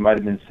executed. You might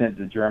have been sent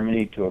to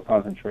Germany to a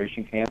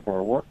concentration camp or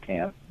a work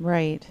camp.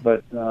 Right.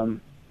 But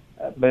even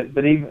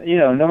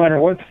no matter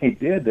what they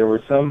did, there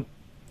were some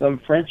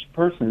French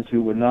persons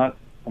who would not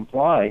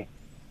comply.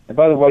 And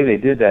by the way, they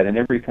did that in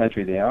every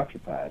country they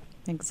occupied.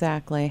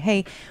 Exactly.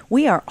 Hey,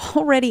 we are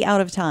already out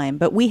of time,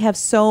 but we have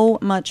so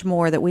much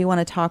more that we want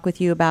to talk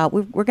with you about.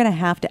 We're going to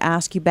have to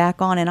ask you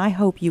back on, and I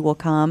hope you will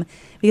come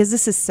because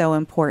this is so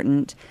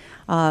important.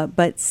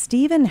 But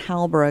Stephen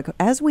Halbrook,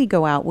 as we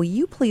go out, will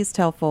you please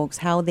tell folks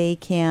how they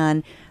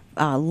can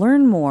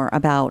learn more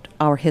about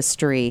our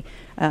history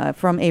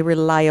from a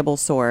reliable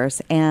source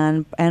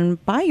and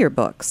buy your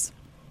books?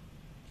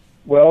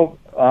 Well,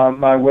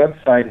 my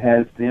website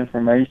has the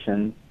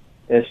information,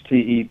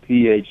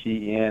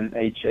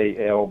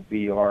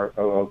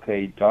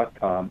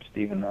 StephenHalbrook.com,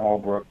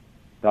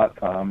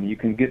 StephenHalbrook.com. You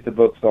can get the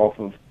books off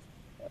of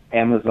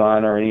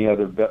Amazon or any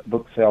other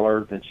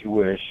bookseller that you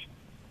wish.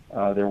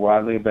 They're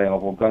widely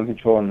available. Gun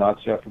Control in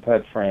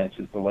Nazi-Occupied France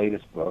is the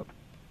latest book.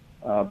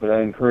 But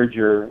I encourage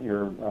your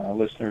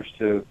listeners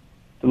to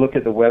look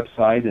at the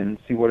website and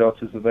see what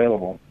else is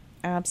available.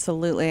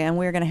 Absolutely, and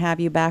we're going to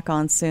have you back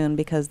on soon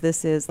because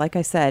this is, like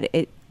I said,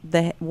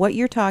 what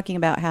you're talking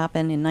about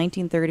happened in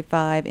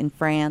 1935 in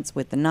France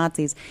with the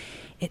Nazis.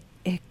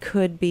 It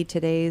could be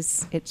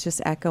today's, it's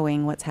just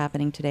echoing what's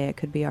happening today. It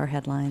could be our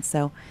headlines.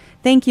 So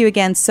thank you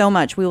again so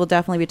much. We will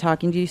definitely be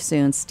talking to you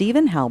soon.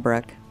 Stephen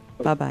Halbrook.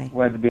 Bye-bye.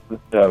 Glad to be on the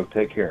show.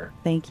 Take care.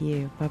 Thank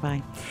you.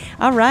 Bye-bye.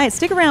 All right,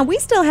 stick around. We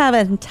still have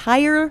an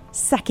entire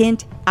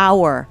second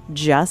hour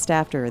just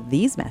after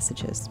these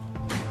messages.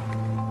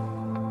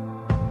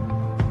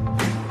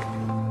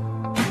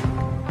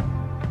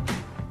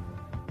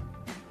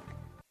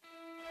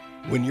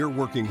 When you're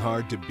working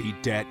hard to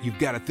beat debt, you've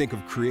got to think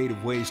of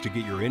creative ways to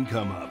get your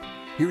income up.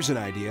 Here's an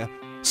idea.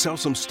 Sell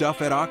some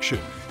stuff at auction.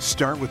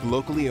 Start with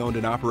locally owned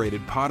and operated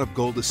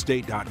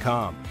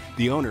potofgoldestate.com.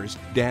 The owners,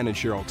 Dan and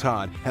Cheryl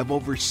Todd, have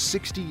over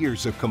 60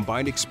 years of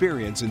combined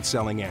experience in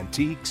selling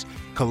antiques,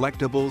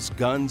 collectibles,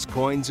 guns,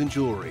 coins, and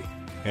jewelry.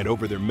 And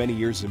over their many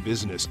years in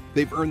business,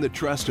 they've earned the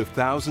trust of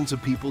thousands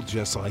of people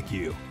just like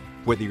you.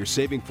 Whether you're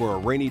saving for a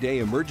rainy day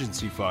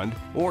emergency fund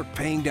or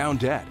paying down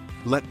debt,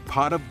 Let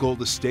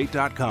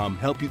potofgoldestate.com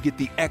help you get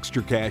the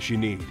extra cash you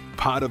need.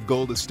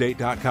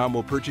 Potofgoldestate.com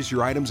will purchase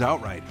your items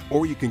outright,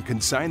 or you can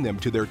consign them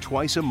to their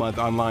twice-a-month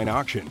online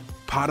auction.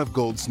 Pot of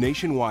Gold's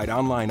nationwide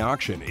online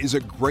auction is a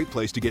great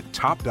place to get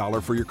top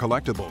dollar for your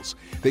collectibles.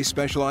 They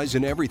specialize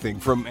in everything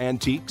from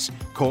antiques,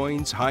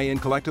 coins,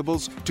 high-end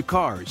collectibles, to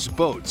cars,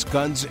 boats,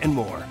 guns, and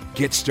more.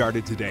 Get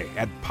started today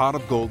at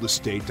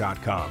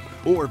potofgoldestate.com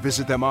or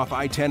visit them off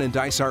I-10 and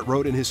Dysart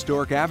Road in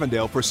historic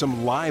Avondale for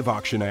some live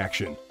auction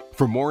action.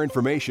 For more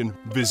information,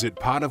 visit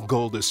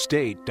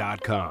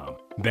potofgoldestate.com.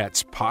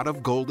 That's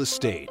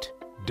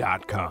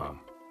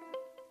potofgoldestate.com.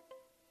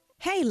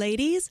 Hey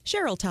ladies,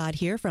 Cheryl Todd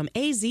here from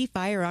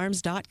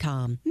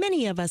azfirearms.com.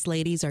 Many of us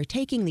ladies are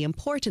taking the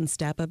important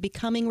step of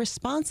becoming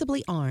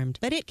responsibly armed,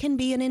 but it can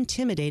be an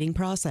intimidating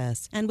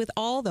process. And with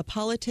all the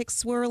politics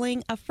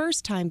swirling, a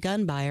first-time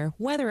gun buyer,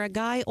 whether a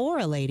guy or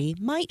a lady,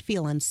 might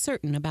feel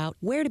uncertain about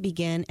where to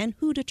begin and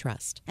who to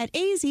trust. At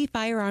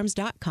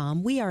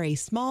azfirearms.com, we are a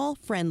small,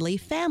 friendly,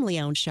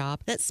 family-owned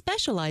shop that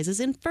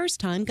specializes in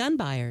first-time gun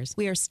buyers.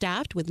 We are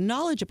staffed with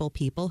knowledgeable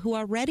people who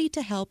are ready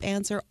to help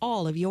answer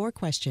all of your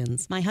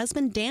questions. My husband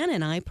Dan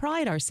and I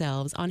pride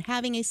ourselves on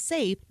having a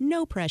safe,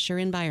 no-pressure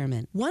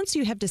environment. Once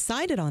you have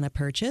decided on a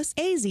purchase,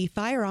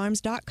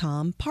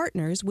 azfirearms.com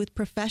partners with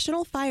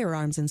professional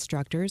firearms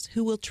instructors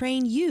who will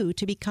train you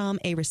to become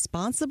a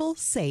responsible,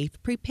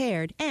 safe,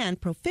 prepared, and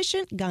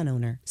proficient gun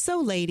owner. So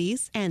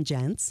ladies and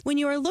gents, when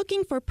you are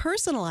looking for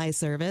personalized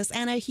service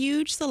and a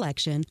huge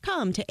selection,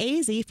 come to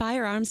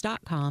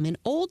azfirearms.com in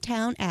Old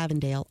Town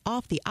Avondale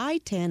off the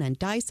I-10 and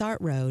Dysart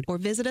Road, or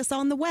visit us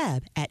on the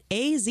web at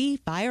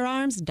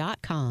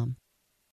azfirearms.com.